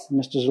 Yes.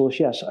 Mr. Zulish,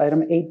 yes.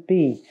 Item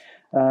 8B,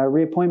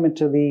 reappointment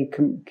to the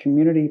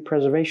Community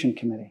Preservation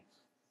Committee.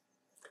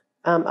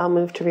 I'll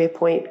move to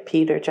reappoint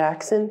Peter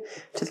Jackson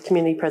to the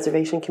Community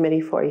Preservation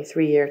Committee for a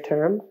 3-year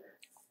term.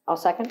 I'll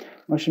second.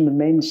 Motion been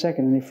made and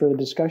seconded. Any further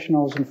discussion?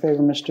 All those in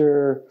favor?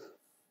 Mr.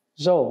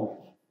 Zoll.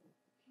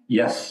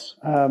 Yes.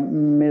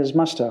 Ms.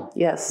 Musto.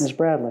 Yes. Ms.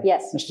 Bradley.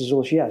 Yes. Mr.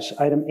 Zulish, yes.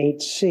 Item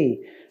 8C,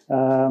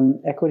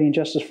 Equity and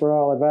Justice for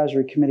All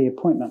Advisory Committee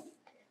appointment.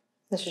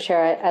 Mr.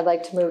 Chair, I'd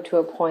like to move to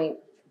appoint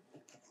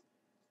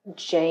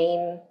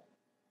Jane,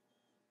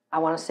 I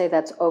want to say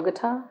that's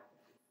Ogata.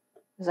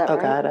 Is that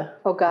right?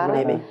 Ogata.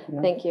 Maybe.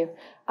 Yeah. Thank you.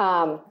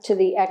 To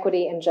the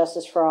Equity and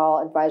Justice for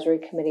All Advisory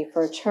Committee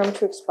for a term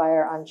to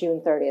expire on June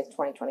 30th,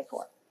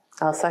 2024.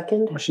 I'll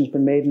second. Motion's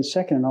been made and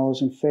seconded. All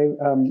those in favor,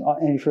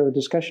 any further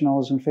discussion?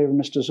 All those in favor,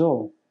 Mr.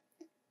 Zoll.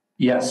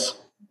 Yes.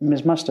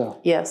 Ms. Musto.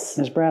 Yes.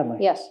 Ms. Bradley.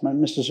 Yes.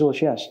 Mr.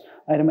 Zulish, yes.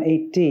 Item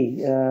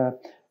 8D,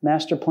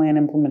 Master Plan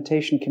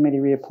Implementation Committee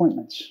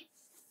reappointments.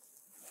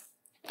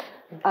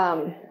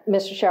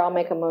 Mr. Chair, I'll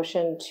make a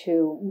motion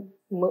to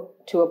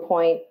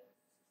appoint,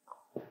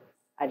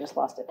 I just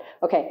lost it.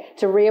 Okay,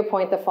 to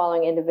reappoint the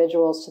following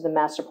individuals to the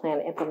master plan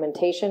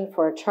implementation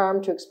for a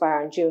term to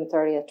expire on June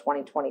 30th,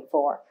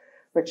 2024.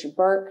 Richard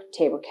Burke,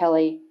 Tabor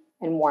Kelly,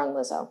 and Warren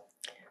Lizzo.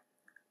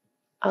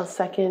 I'll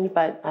second,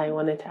 but I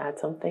wanted to add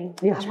something.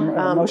 Yes,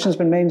 motion's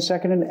been made and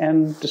seconded,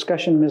 and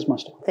discussion, Ms.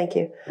 Musto. Thank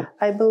you.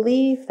 I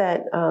believe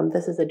that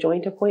this is a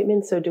joint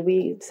appointment, so do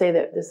we say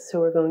that this is who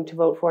we're going to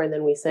vote for, and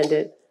then we send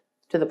it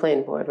to the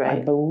planning board, right? I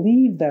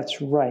believe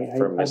that's right.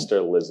 For Mr.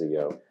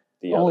 Lizio.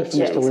 The Only other for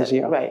Mr. two.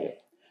 Lizio. Right.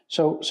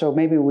 So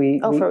maybe we...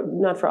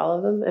 Not for all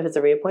of them, if it's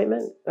a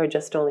reappointment, or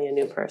just only a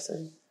new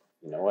person?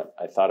 You know what?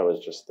 I thought it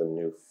was just the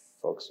new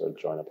folks or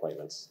joint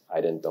appointments.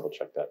 I didn't double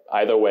check that.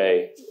 Either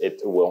way,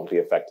 it won't be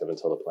effective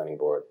until the planning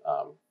board.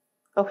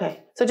 Okay,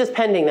 so just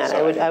pending that,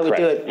 I would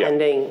do it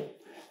pending.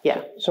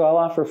 Yeah. So I'll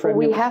offer Fred.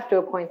 We have to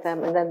appoint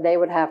them, and then they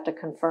would have to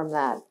confirm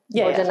that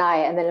Yeah, or yeah. deny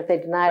it. And then if they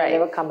deny it, they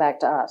Right. would come back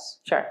to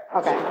us. Sure.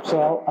 Okay.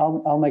 So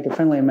I'll make a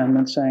friendly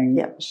amendment saying,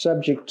 Yeah.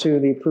 subject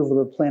to the approval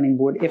of the planning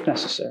board if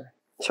necessary.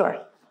 Sure.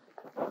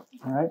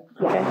 All right.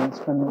 Okay. And it's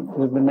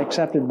been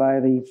accepted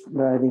by the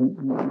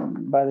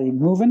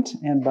movement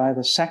and by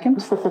the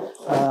second.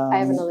 I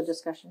have another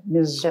discussion.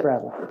 Ms.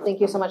 Bradley.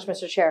 Thank you so much,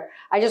 Mr. Chair.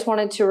 I just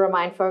wanted to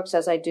remind folks,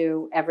 as I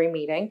do every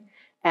meeting,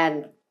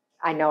 and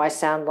I know I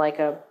sound like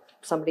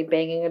somebody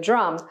banging a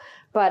drum,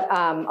 but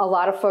a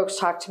lot of folks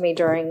talked to me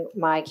during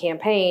my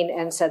campaign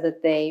and said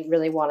that they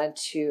really wanted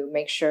to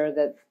make sure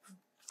that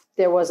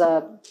there was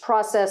a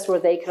process where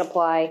they could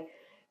apply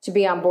to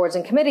be on boards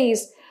and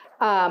committees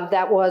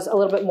that was a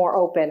little bit more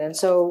open. And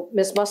so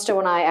Ms. Musto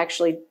and I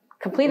actually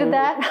completed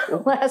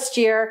that last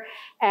year.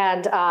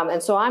 And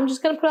so I'm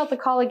just going to put out the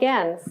call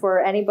again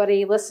for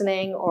anybody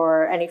listening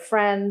or any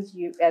friends,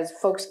 as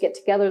folks get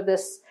together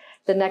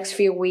the next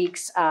few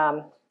weeks.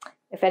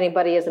 If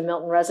anybody is a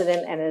Milton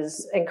resident and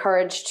is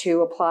encouraged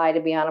to apply to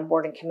be on a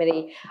board and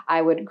committee,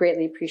 I would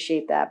greatly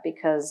appreciate that,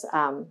 because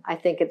I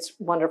think it's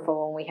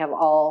wonderful when we have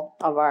all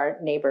of our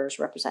neighbors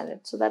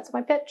represented. So that's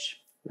my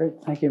pitch. Great.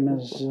 Thank you,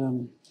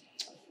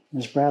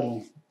 Ms.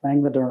 Bradley.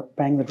 Bang the drum.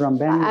 Bang the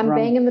drum. I'm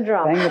banging the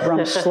drum. Bang the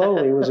Drum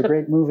Slowly was a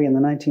great movie in the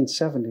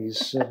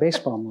 1970s, a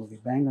baseball movie,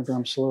 Bang the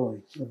Drum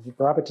Slowly, with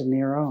Robert De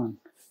Niro, and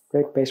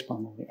great baseball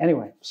movie.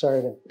 Anyway,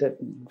 sorry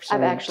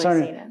I've to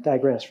seen it.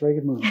 digress. Very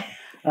good movie.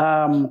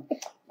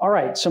 All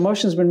right, so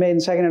motion's been made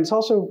and seconded. It's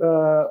also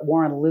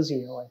Warren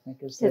Lizio, I think,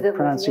 is the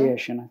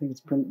pronunciation. I think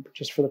it's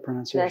just for the Did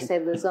pronunciation. I say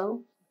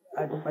Lizzo?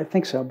 I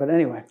think so, but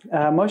anyway.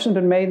 Motion's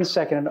been made and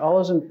seconded. All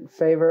those in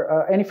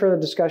favor, any further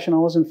discussion?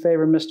 All those in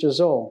favor, Mr.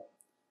 Zoll?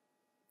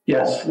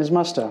 Yes. Ms.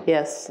 Musto?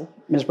 Yes.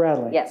 Ms.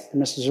 Bradley? Yes.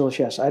 And Mr. Zulish,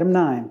 yes. Item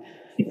 9,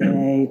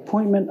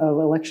 appointment of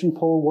election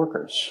poll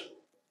workers.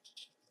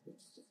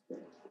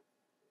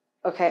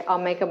 Okay, I'll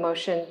make a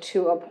motion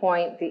to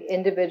appoint the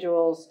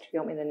individuals. Do you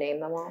want me to name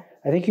them all?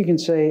 I think you can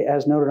say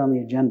as noted on the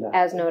agenda.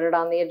 As noted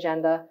on the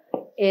agenda,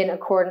 in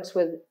accordance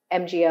with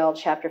MGL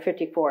Chapter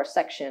 54,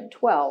 Section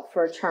 12,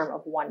 for a term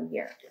of 1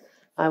 year.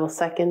 I will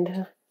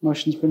second.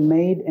 Motion's been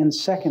made and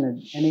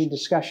seconded. Any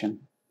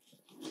discussion?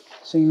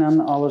 Seeing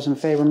none, all those in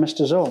favor,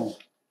 Mr. Zoll?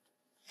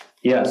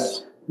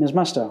 Yes. Ms.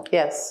 Musto?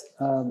 Yes.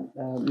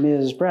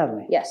 Ms.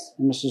 Bradley? Yes.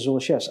 And Mr.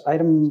 Zulish, yes.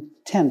 Item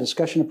 10,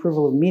 discussion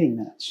approval of meeting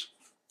minutes.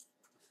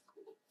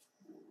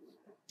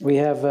 We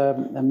have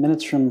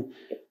minutes from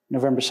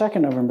November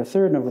 2nd, November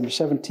 3rd, November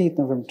 17th,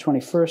 November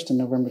 21st, and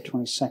November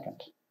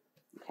 22nd.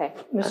 Okay,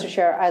 Mr.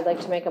 Chair, I'd like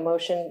to make a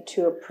motion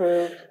to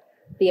approve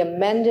the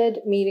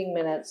amended meeting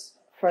minutes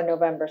for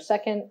November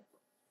 2nd,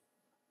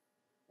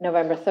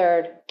 November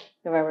 3rd,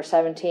 November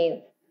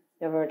 17th,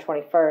 November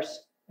 21st,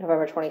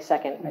 November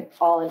 22nd,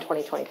 all in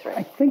 2023.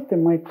 I think there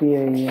might be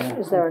a...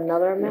 Is there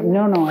another amendment?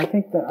 No, I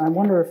think that, I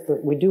wonder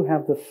if we do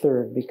have the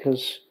 3rd,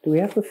 because, do we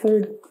have the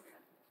 3rd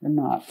or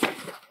not?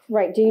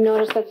 Right, do you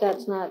notice that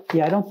that's not?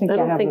 Yeah, I don't think we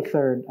have the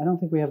 3rd. I don't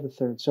think we have the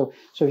 3rd. So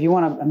if you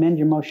want to amend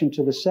your motion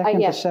to the 2nd,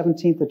 yes. the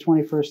 17th, the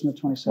 21st, and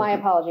the 22nd. My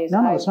apologies.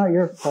 No, it's not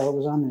your fault. It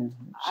was on there.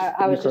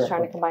 I was just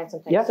trying to combine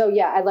some things. Yep. So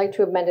yeah, I'd like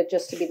to amend it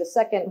just to be the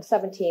 2nd,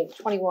 17th,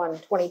 21,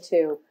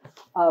 22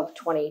 of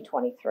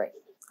 2023.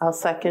 I'll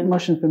second.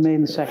 Motion's been made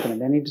and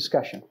seconded. Any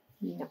discussion?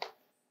 No.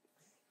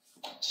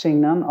 Seeing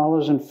none, all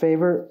those in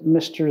favor,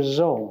 Mr.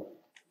 Zoll?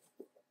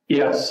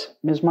 Yes.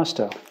 Ms.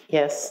 Musto?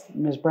 Yes.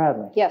 Ms.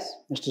 Bradley? Yes.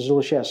 Mr.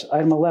 Zulish, yes.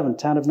 Item 11,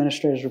 Town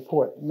Administrator's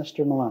Report.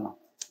 Mr. Milano.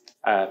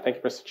 Thank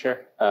you, Mr.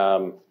 Chair.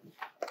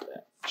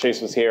 Chase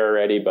was here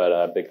already,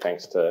 but big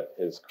thanks to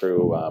his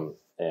crew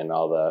and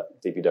all the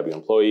DPW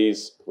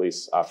employees,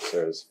 police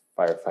officers,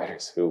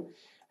 firefighters who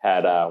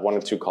had 1 or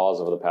 2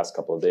 calls over the past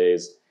couple of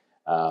days.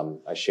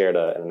 I shared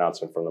an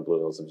announcement from the Blue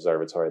Hills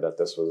Observatory that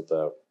this was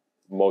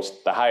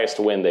the highest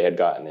wind they had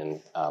gotten in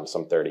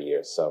some 30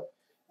 years. So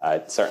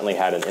it certainly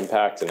had an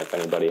impact, and if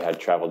anybody had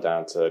traveled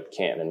down to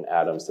Canton and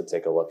Adams to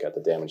take a look at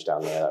the damage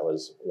down there, that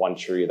was one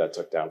tree that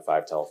took down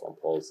 5 telephone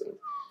poles.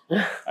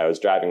 And I was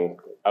driving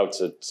out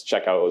to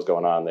check out what was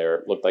going on there.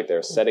 It looked like they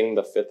were setting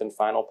the 5th and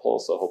final pole,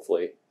 so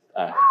hopefully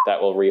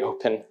that will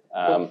reopen.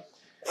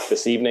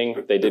 This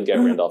evening, they did get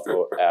Randolph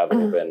Ave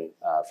open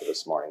for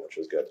this morning, which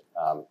was good,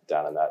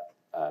 down in that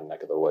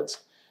neck of the woods.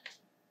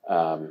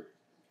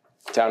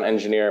 Town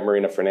engineer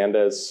Marina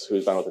Fernandez,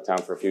 who's been with the town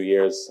for a few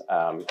years,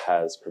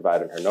 has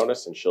provided her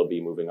notice, and she'll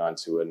be moving on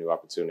to a new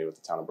opportunity with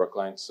the town of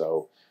Brookline.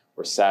 So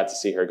we're sad to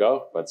see her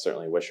go, but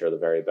certainly wish her the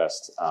very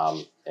best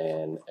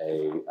in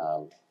a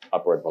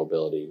upward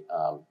mobility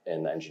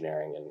in the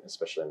engineering, and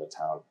especially in the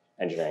town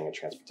engineering and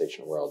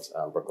transportation world.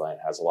 Brookline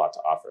has a lot to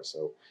offer,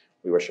 so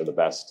we wish her the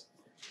best.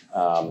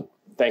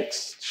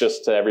 Thanks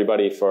just to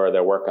everybody for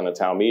their work on the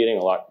town meeting.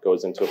 A lot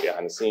goes into it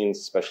behind the scenes,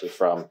 especially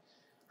from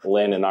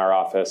Lynn in our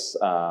office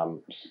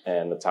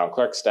and the town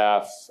clerk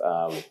staff,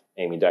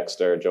 Amy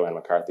Dexter, Joanne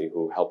McCarthy,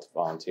 who helped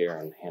volunteer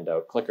and hand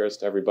out clickers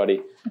to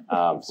everybody.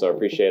 So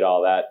appreciate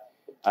all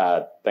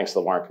that. Thanks to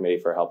the warrant committee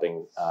for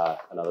helping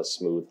another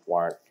smooth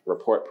warrant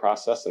report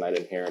process. And I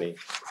didn't hear any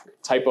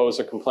typos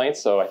or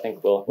complaints, so I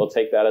think we'll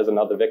take that as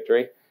another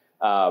victory.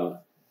 And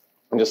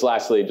just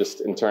lastly, just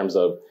in terms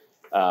of,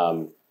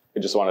 I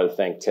just wanted to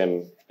thank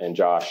Tim and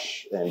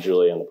Josh and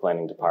Julie in the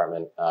planning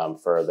department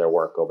for their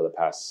work over the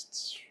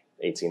past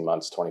 18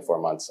 months, 24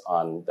 months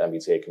on the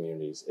MBTA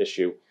communities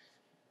issue.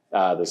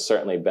 There's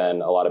certainly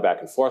been a lot of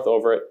back and forth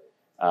over it,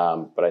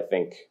 but I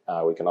think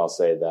we can all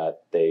say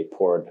that they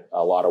poured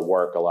a lot of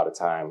work, a lot of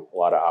time, a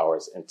lot of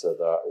hours into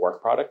the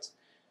work product.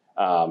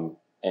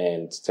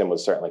 And Tim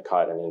was certainly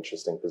caught in an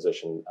interesting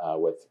position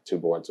with two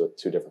boards with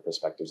two different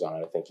perspectives on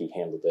it. I think he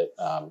handled it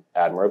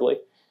admirably.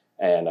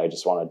 And I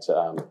just wanted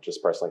to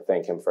just personally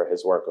thank him for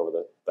his work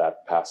over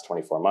that past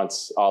 24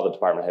 months. All the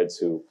department heads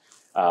who,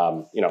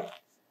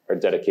 are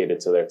dedicated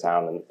to their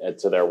town and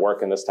to their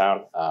work in this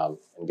town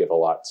and give a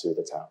lot to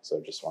the town. So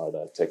just wanted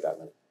to take that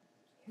minute.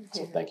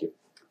 So thank you.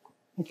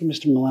 Thank you,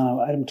 Mr.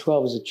 Milano. Item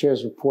 12 is the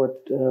chair's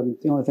report. The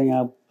only thing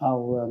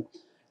I'll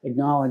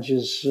acknowledge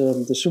is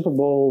the Super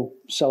Bowl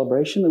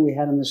celebration that we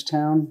had in this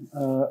town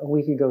a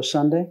week ago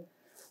Sunday.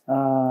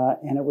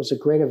 And it was a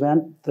great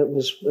event that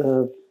was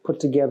put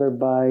together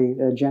by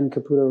Jen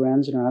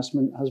Caputo-Renz and her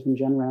husband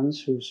Jen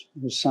Renz, whose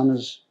son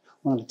is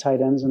one of the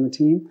tight ends on the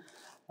team.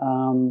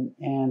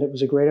 And it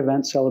was a great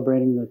event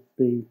celebrating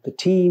the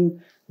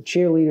team, the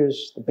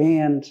cheerleaders, the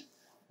band.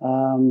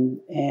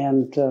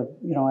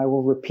 I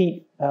will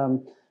repeat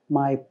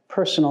my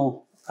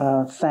personal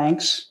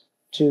thanks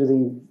to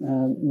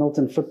the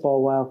Milton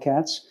Football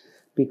Wildcats,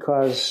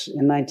 because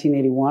in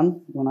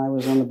 1981, when I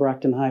was on the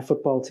Brockton High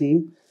football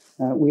team,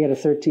 we had a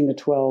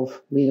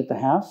 13-12 lead at the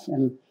half.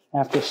 And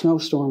after a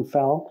snowstorm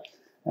fell,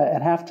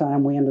 at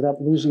halftime, we ended up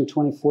losing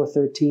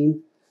 24-13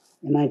 in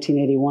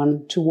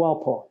 1981 to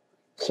Walpole.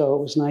 So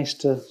it was nice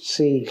to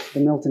see the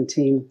Milton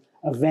team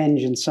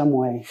avenge in some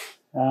way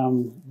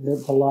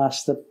the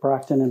loss that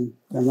Brockton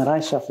and that I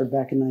suffered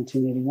back in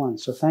 1981.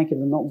 So thank you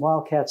to the Milton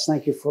Wildcats.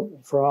 Thank you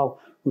for all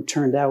who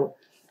turned out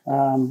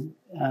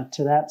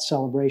to that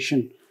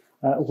celebration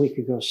a week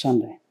ago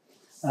Sunday.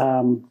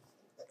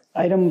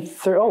 Item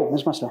 3,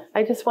 Ms. Musto.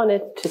 I just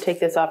wanted to take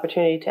this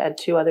opportunity to add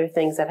two other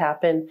things that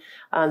happened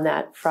on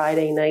that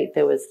Friday night.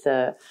 There was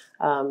the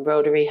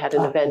Rotary had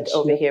an event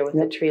over here with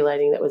the tree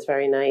lighting that was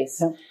very nice.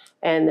 Yep.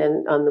 And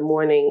then on the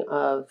morning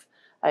of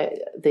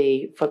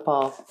the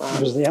football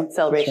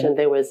celebration, right.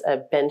 There was a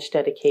bench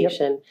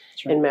dedication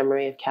in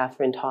memory of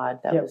Catherine Todd.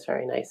 That was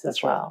very nice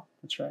as well.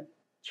 That's right.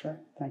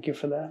 Thank you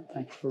for that.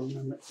 Thank you for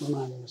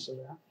reminding us of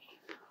that.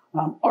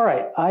 All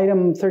right,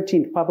 item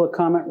 13, public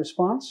comment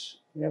response.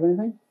 Do you have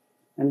anything?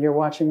 And you're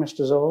watching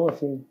Mr. Zoll if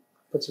he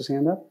puts his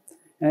hand up.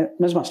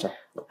 Ms. Musto.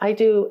 I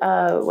do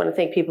want to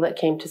thank people that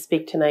came to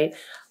speak tonight.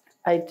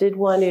 I did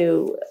want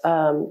to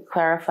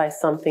clarify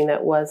something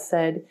that was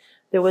said.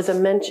 There was a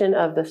mention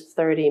of the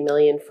 $30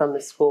 million from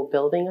the school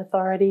building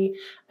authority,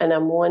 and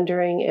I'm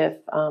wondering if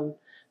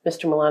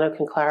Mr. Milano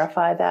can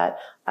clarify that.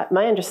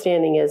 My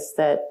understanding is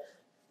that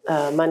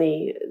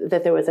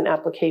that there was an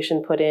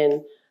application put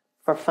in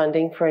for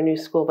funding for a new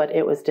school, but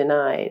it was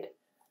denied.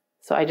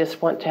 So I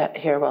just want to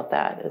hear about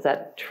that. Is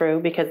that true?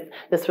 Because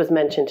this was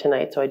mentioned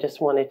tonight, so I just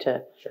wanted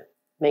to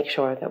make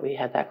sure that we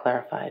had that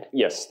clarified.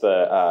 Yes,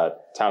 the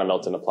town of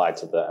Milton applied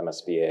to the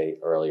MSBA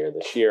earlier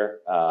this year,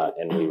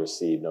 and we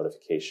received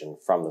notification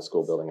from the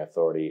school building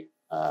authority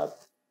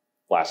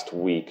last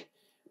week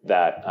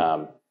that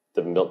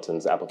the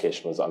Milton's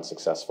application was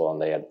unsuccessful,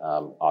 and they had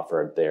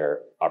offered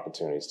their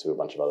opportunities to a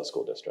bunch of other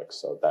school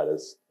districts. So that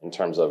is, in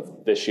terms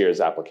of this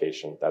year's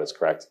application, that is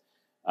correct.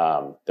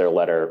 Their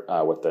letter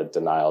with the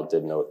denial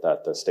did note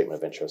that the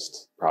statement of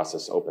interest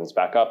process opens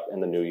back up in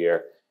the new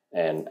year,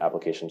 and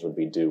applications would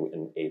be due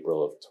in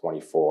April of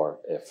 24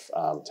 if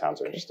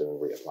towns are interested in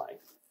reapplying.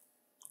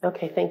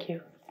 Okay, thank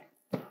you.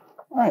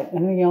 All right,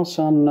 anything else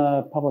on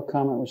public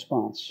comment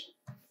response?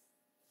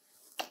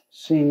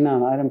 Seeing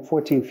none. Item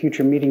 14,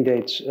 future meeting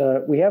dates.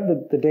 We have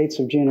the dates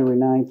of January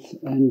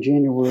 9th and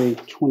January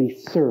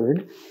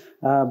 23rd,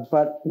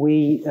 but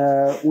we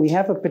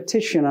have a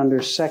petition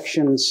under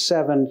Section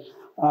 7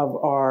 of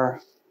our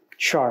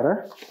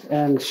charter,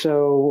 and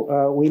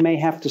so we may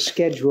have to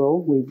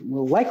schedule, we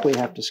will likely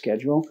have to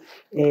schedule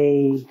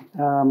a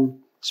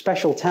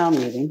special town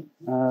meeting.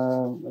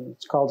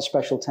 It's called a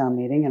special town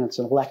meeting, and it's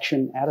an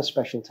election at a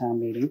special town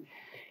meeting.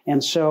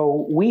 And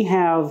so we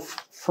have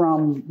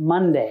from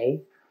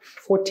Monday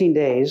 14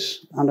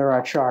 days under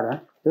our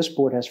charter. This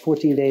board has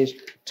 14 days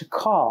to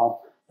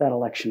call that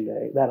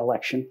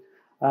election.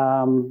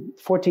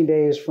 14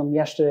 days from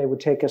yesterday would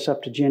take us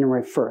up to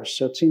January 1st.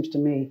 So it seems to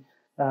me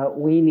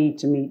we need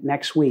to meet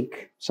next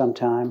week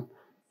sometime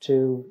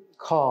to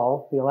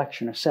call the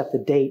election or set the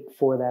date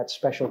for that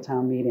special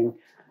town meeting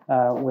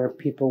where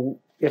people,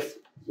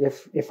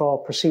 if all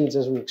proceeds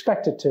as we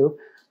expect it to,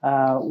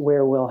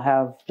 where we'll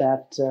have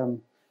that,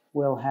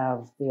 we'll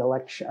have the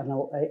election,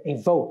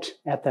 a vote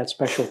at that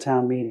special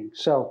town meeting.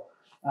 So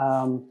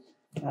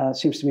it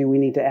seems to me we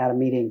need to add a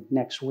meeting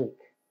next week.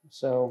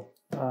 So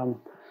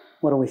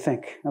what do we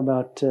think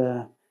about,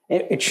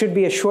 it should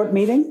be a short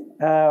meeting.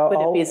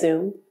 Would it be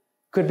Zoom?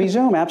 Could be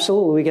Zoom,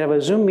 absolutely. We could have a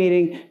Zoom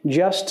meeting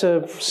just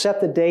to set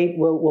the date.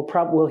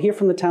 We'll hear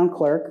from the town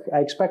clerk. I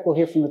expect we'll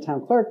hear from the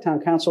town clerk, town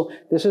council.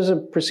 This is a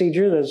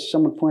procedure that, as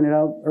someone pointed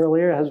out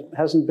earlier,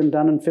 hasn't been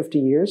done in 50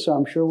 years. So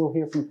I'm sure we'll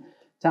hear from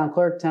town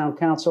clerk, town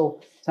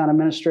council, town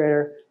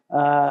administrator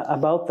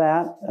about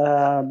that.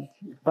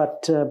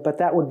 But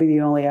that would be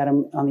the only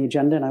item on the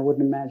agenda, and I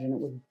wouldn't imagine it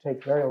would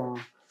take very long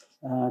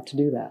to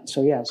do that.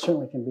 So yeah, it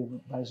certainly can be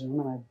by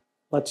Zoom, and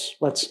let's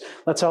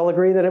all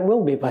agree that it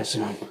will be by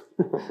Zoom.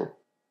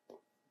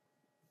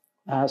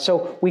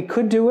 So we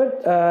could do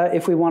it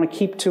if we want to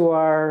keep to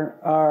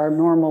our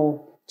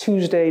normal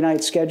Tuesday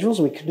night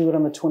schedules. We could do it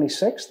on the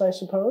 26th, I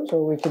suppose,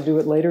 or we could do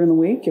it later in the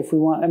week if we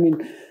want. I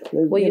mean,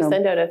 will you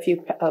send out a few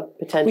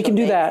potential? We can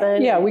do that.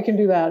 Then? Yeah, we can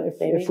do that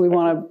if we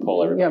want to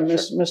poll everyone. Yeah,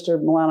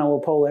 Mr. Milano will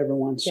poll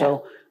everyone.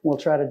 So we'll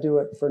try to do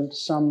it for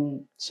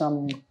some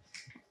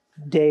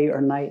day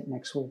or night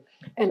next week.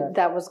 And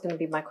that was going to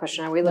be my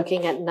question. Are we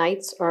looking at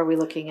nights or are we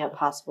looking at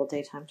possible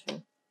daytime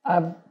too?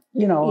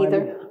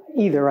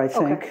 Either, I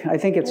think. Okay. I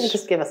think it's...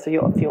 Just give us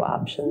a few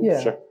options.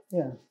 Yeah, sure.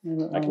 Yeah.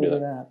 I can do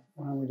that.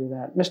 Why don't we do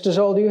that? Mr.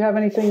 Zoll, do you have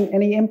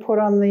any input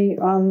on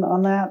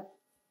that?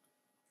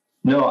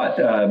 No,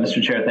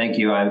 Mr. Chair, thank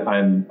you.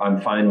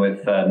 I'm fine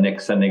with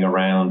Nick sending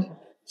around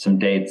some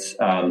dates,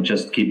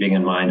 just keeping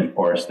in mind, of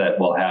course, that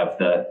we'll have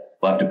to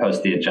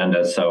post the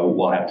agenda, so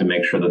we'll have to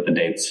make sure that the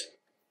dates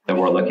that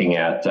we're looking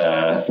at,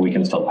 we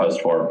can still post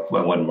for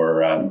when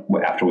we're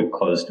after we've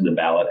closed the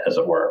ballot, as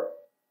it were.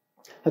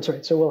 That's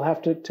right. So we'll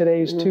have to.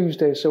 Today's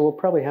Tuesday, so we'll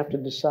probably have to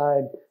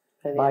decide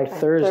by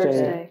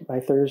Thursday. By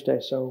Thursday.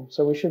 So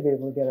we should be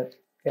able to get it.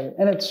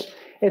 And I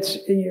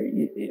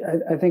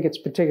think it's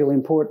particularly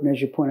important,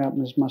 as you point out,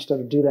 Ms. Musto,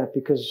 to do that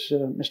because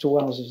Mr.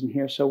 Wells isn't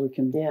here, so we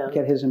can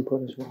get his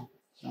input as well.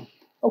 So,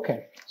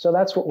 okay. So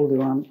that's what we'll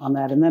do on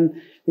that. And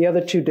then the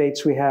other two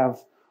dates we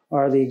have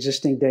are the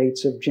existing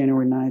dates of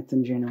January 9th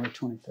and January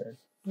 23rd.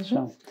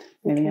 So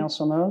anything else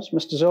on those?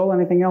 Mr. Zoll,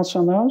 anything else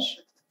on those?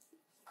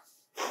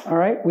 All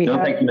right.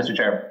 Thank you, Mr.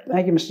 Chair.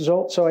 Thank you, Mr.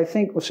 Zoll. So I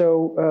think,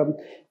 are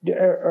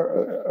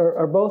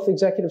both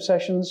executive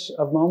sessions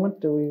of moment?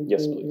 Do we?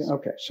 Yes, please.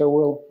 Okay. So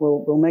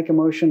we'll make a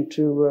motion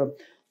to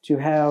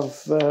have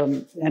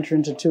enter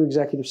into two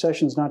executive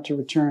sessions, not to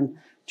return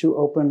to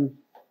open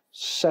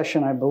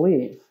session, I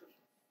believe.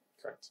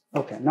 Correct.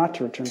 Okay, not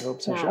to return to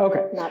open session. No,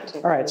 okay. not to.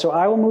 All right, so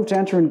I will move to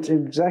enter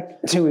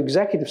into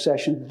executive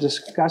session to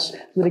discuss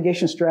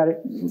litigation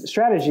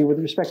strategy with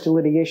respect to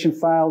litigation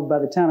filed by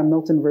the town of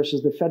Milton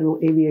versus the Federal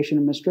Aviation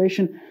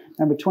Administration,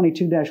 number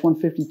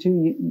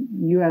 22-152,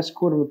 U.S.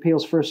 Court of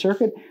Appeals, First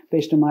Circuit,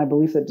 based on my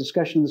belief that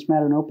discussion of this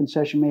matter in open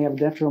session may have a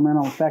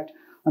detrimental effect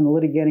on the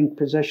litigating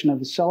position of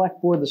the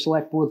Select Board. The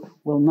Select Board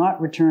will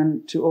not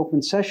return to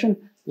open session.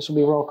 This will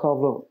be a roll call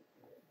vote.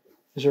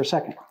 Is there a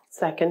second?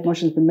 Second.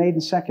 Motion's been made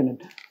and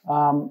seconded.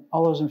 All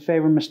those in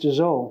favor, Mr.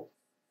 Zoll?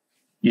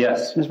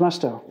 Yes. Ms.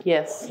 Musto?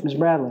 Yes. Ms.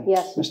 Bradley?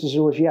 Yes. Mr.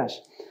 Zulish, yes.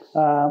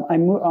 I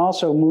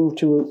also move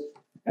to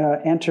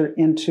enter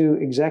into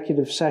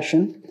executive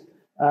session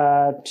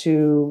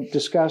to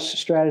discuss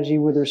strategy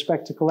with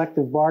respect to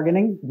collective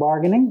bargaining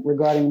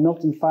regarding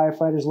Milton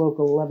Firefighters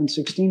Local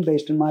 1116,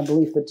 based on my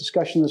belief that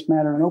discussion of this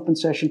matter in open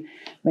session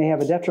may have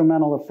a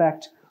detrimental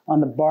effect on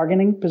the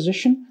bargaining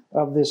position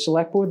of the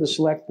Select Board. The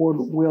Select Board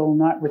will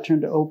not return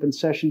to open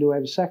session. Do I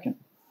have a second?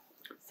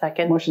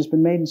 Second. Motion's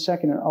been made and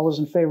seconded. All those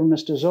in favor,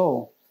 Mr.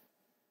 Zoll?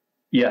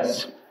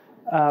 Yes.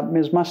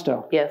 Ms.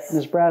 Musto? Yes.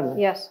 Ms.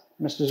 Bradley? Yes.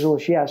 Mr.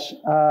 Zulish, yes.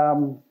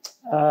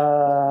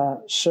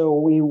 So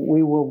we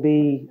will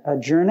be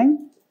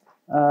adjourning.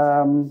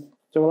 So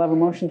we'll have a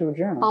motion to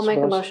adjourn. I'll make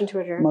a motion to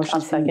adjourn.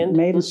 Motion's been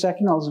made and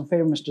seconded. All those in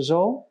favor, Mr.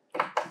 Zoll?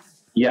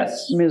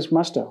 Yes. Ms.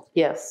 Musto?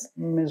 Yes.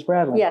 Ms.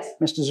 Bradley? Yes.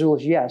 Mr.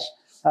 Zulish, yes.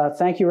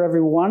 Thank you,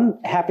 everyone.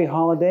 Happy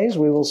holidays.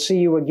 We will see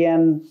you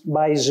again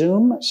by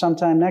Zoom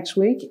sometime next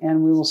week,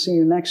 and we will see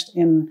you next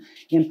in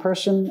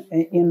person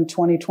in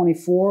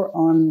 2024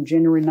 on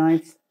January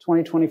 9th,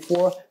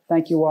 2024.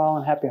 Thank you all,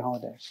 and happy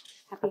holidays.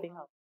 Happy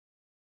holidays.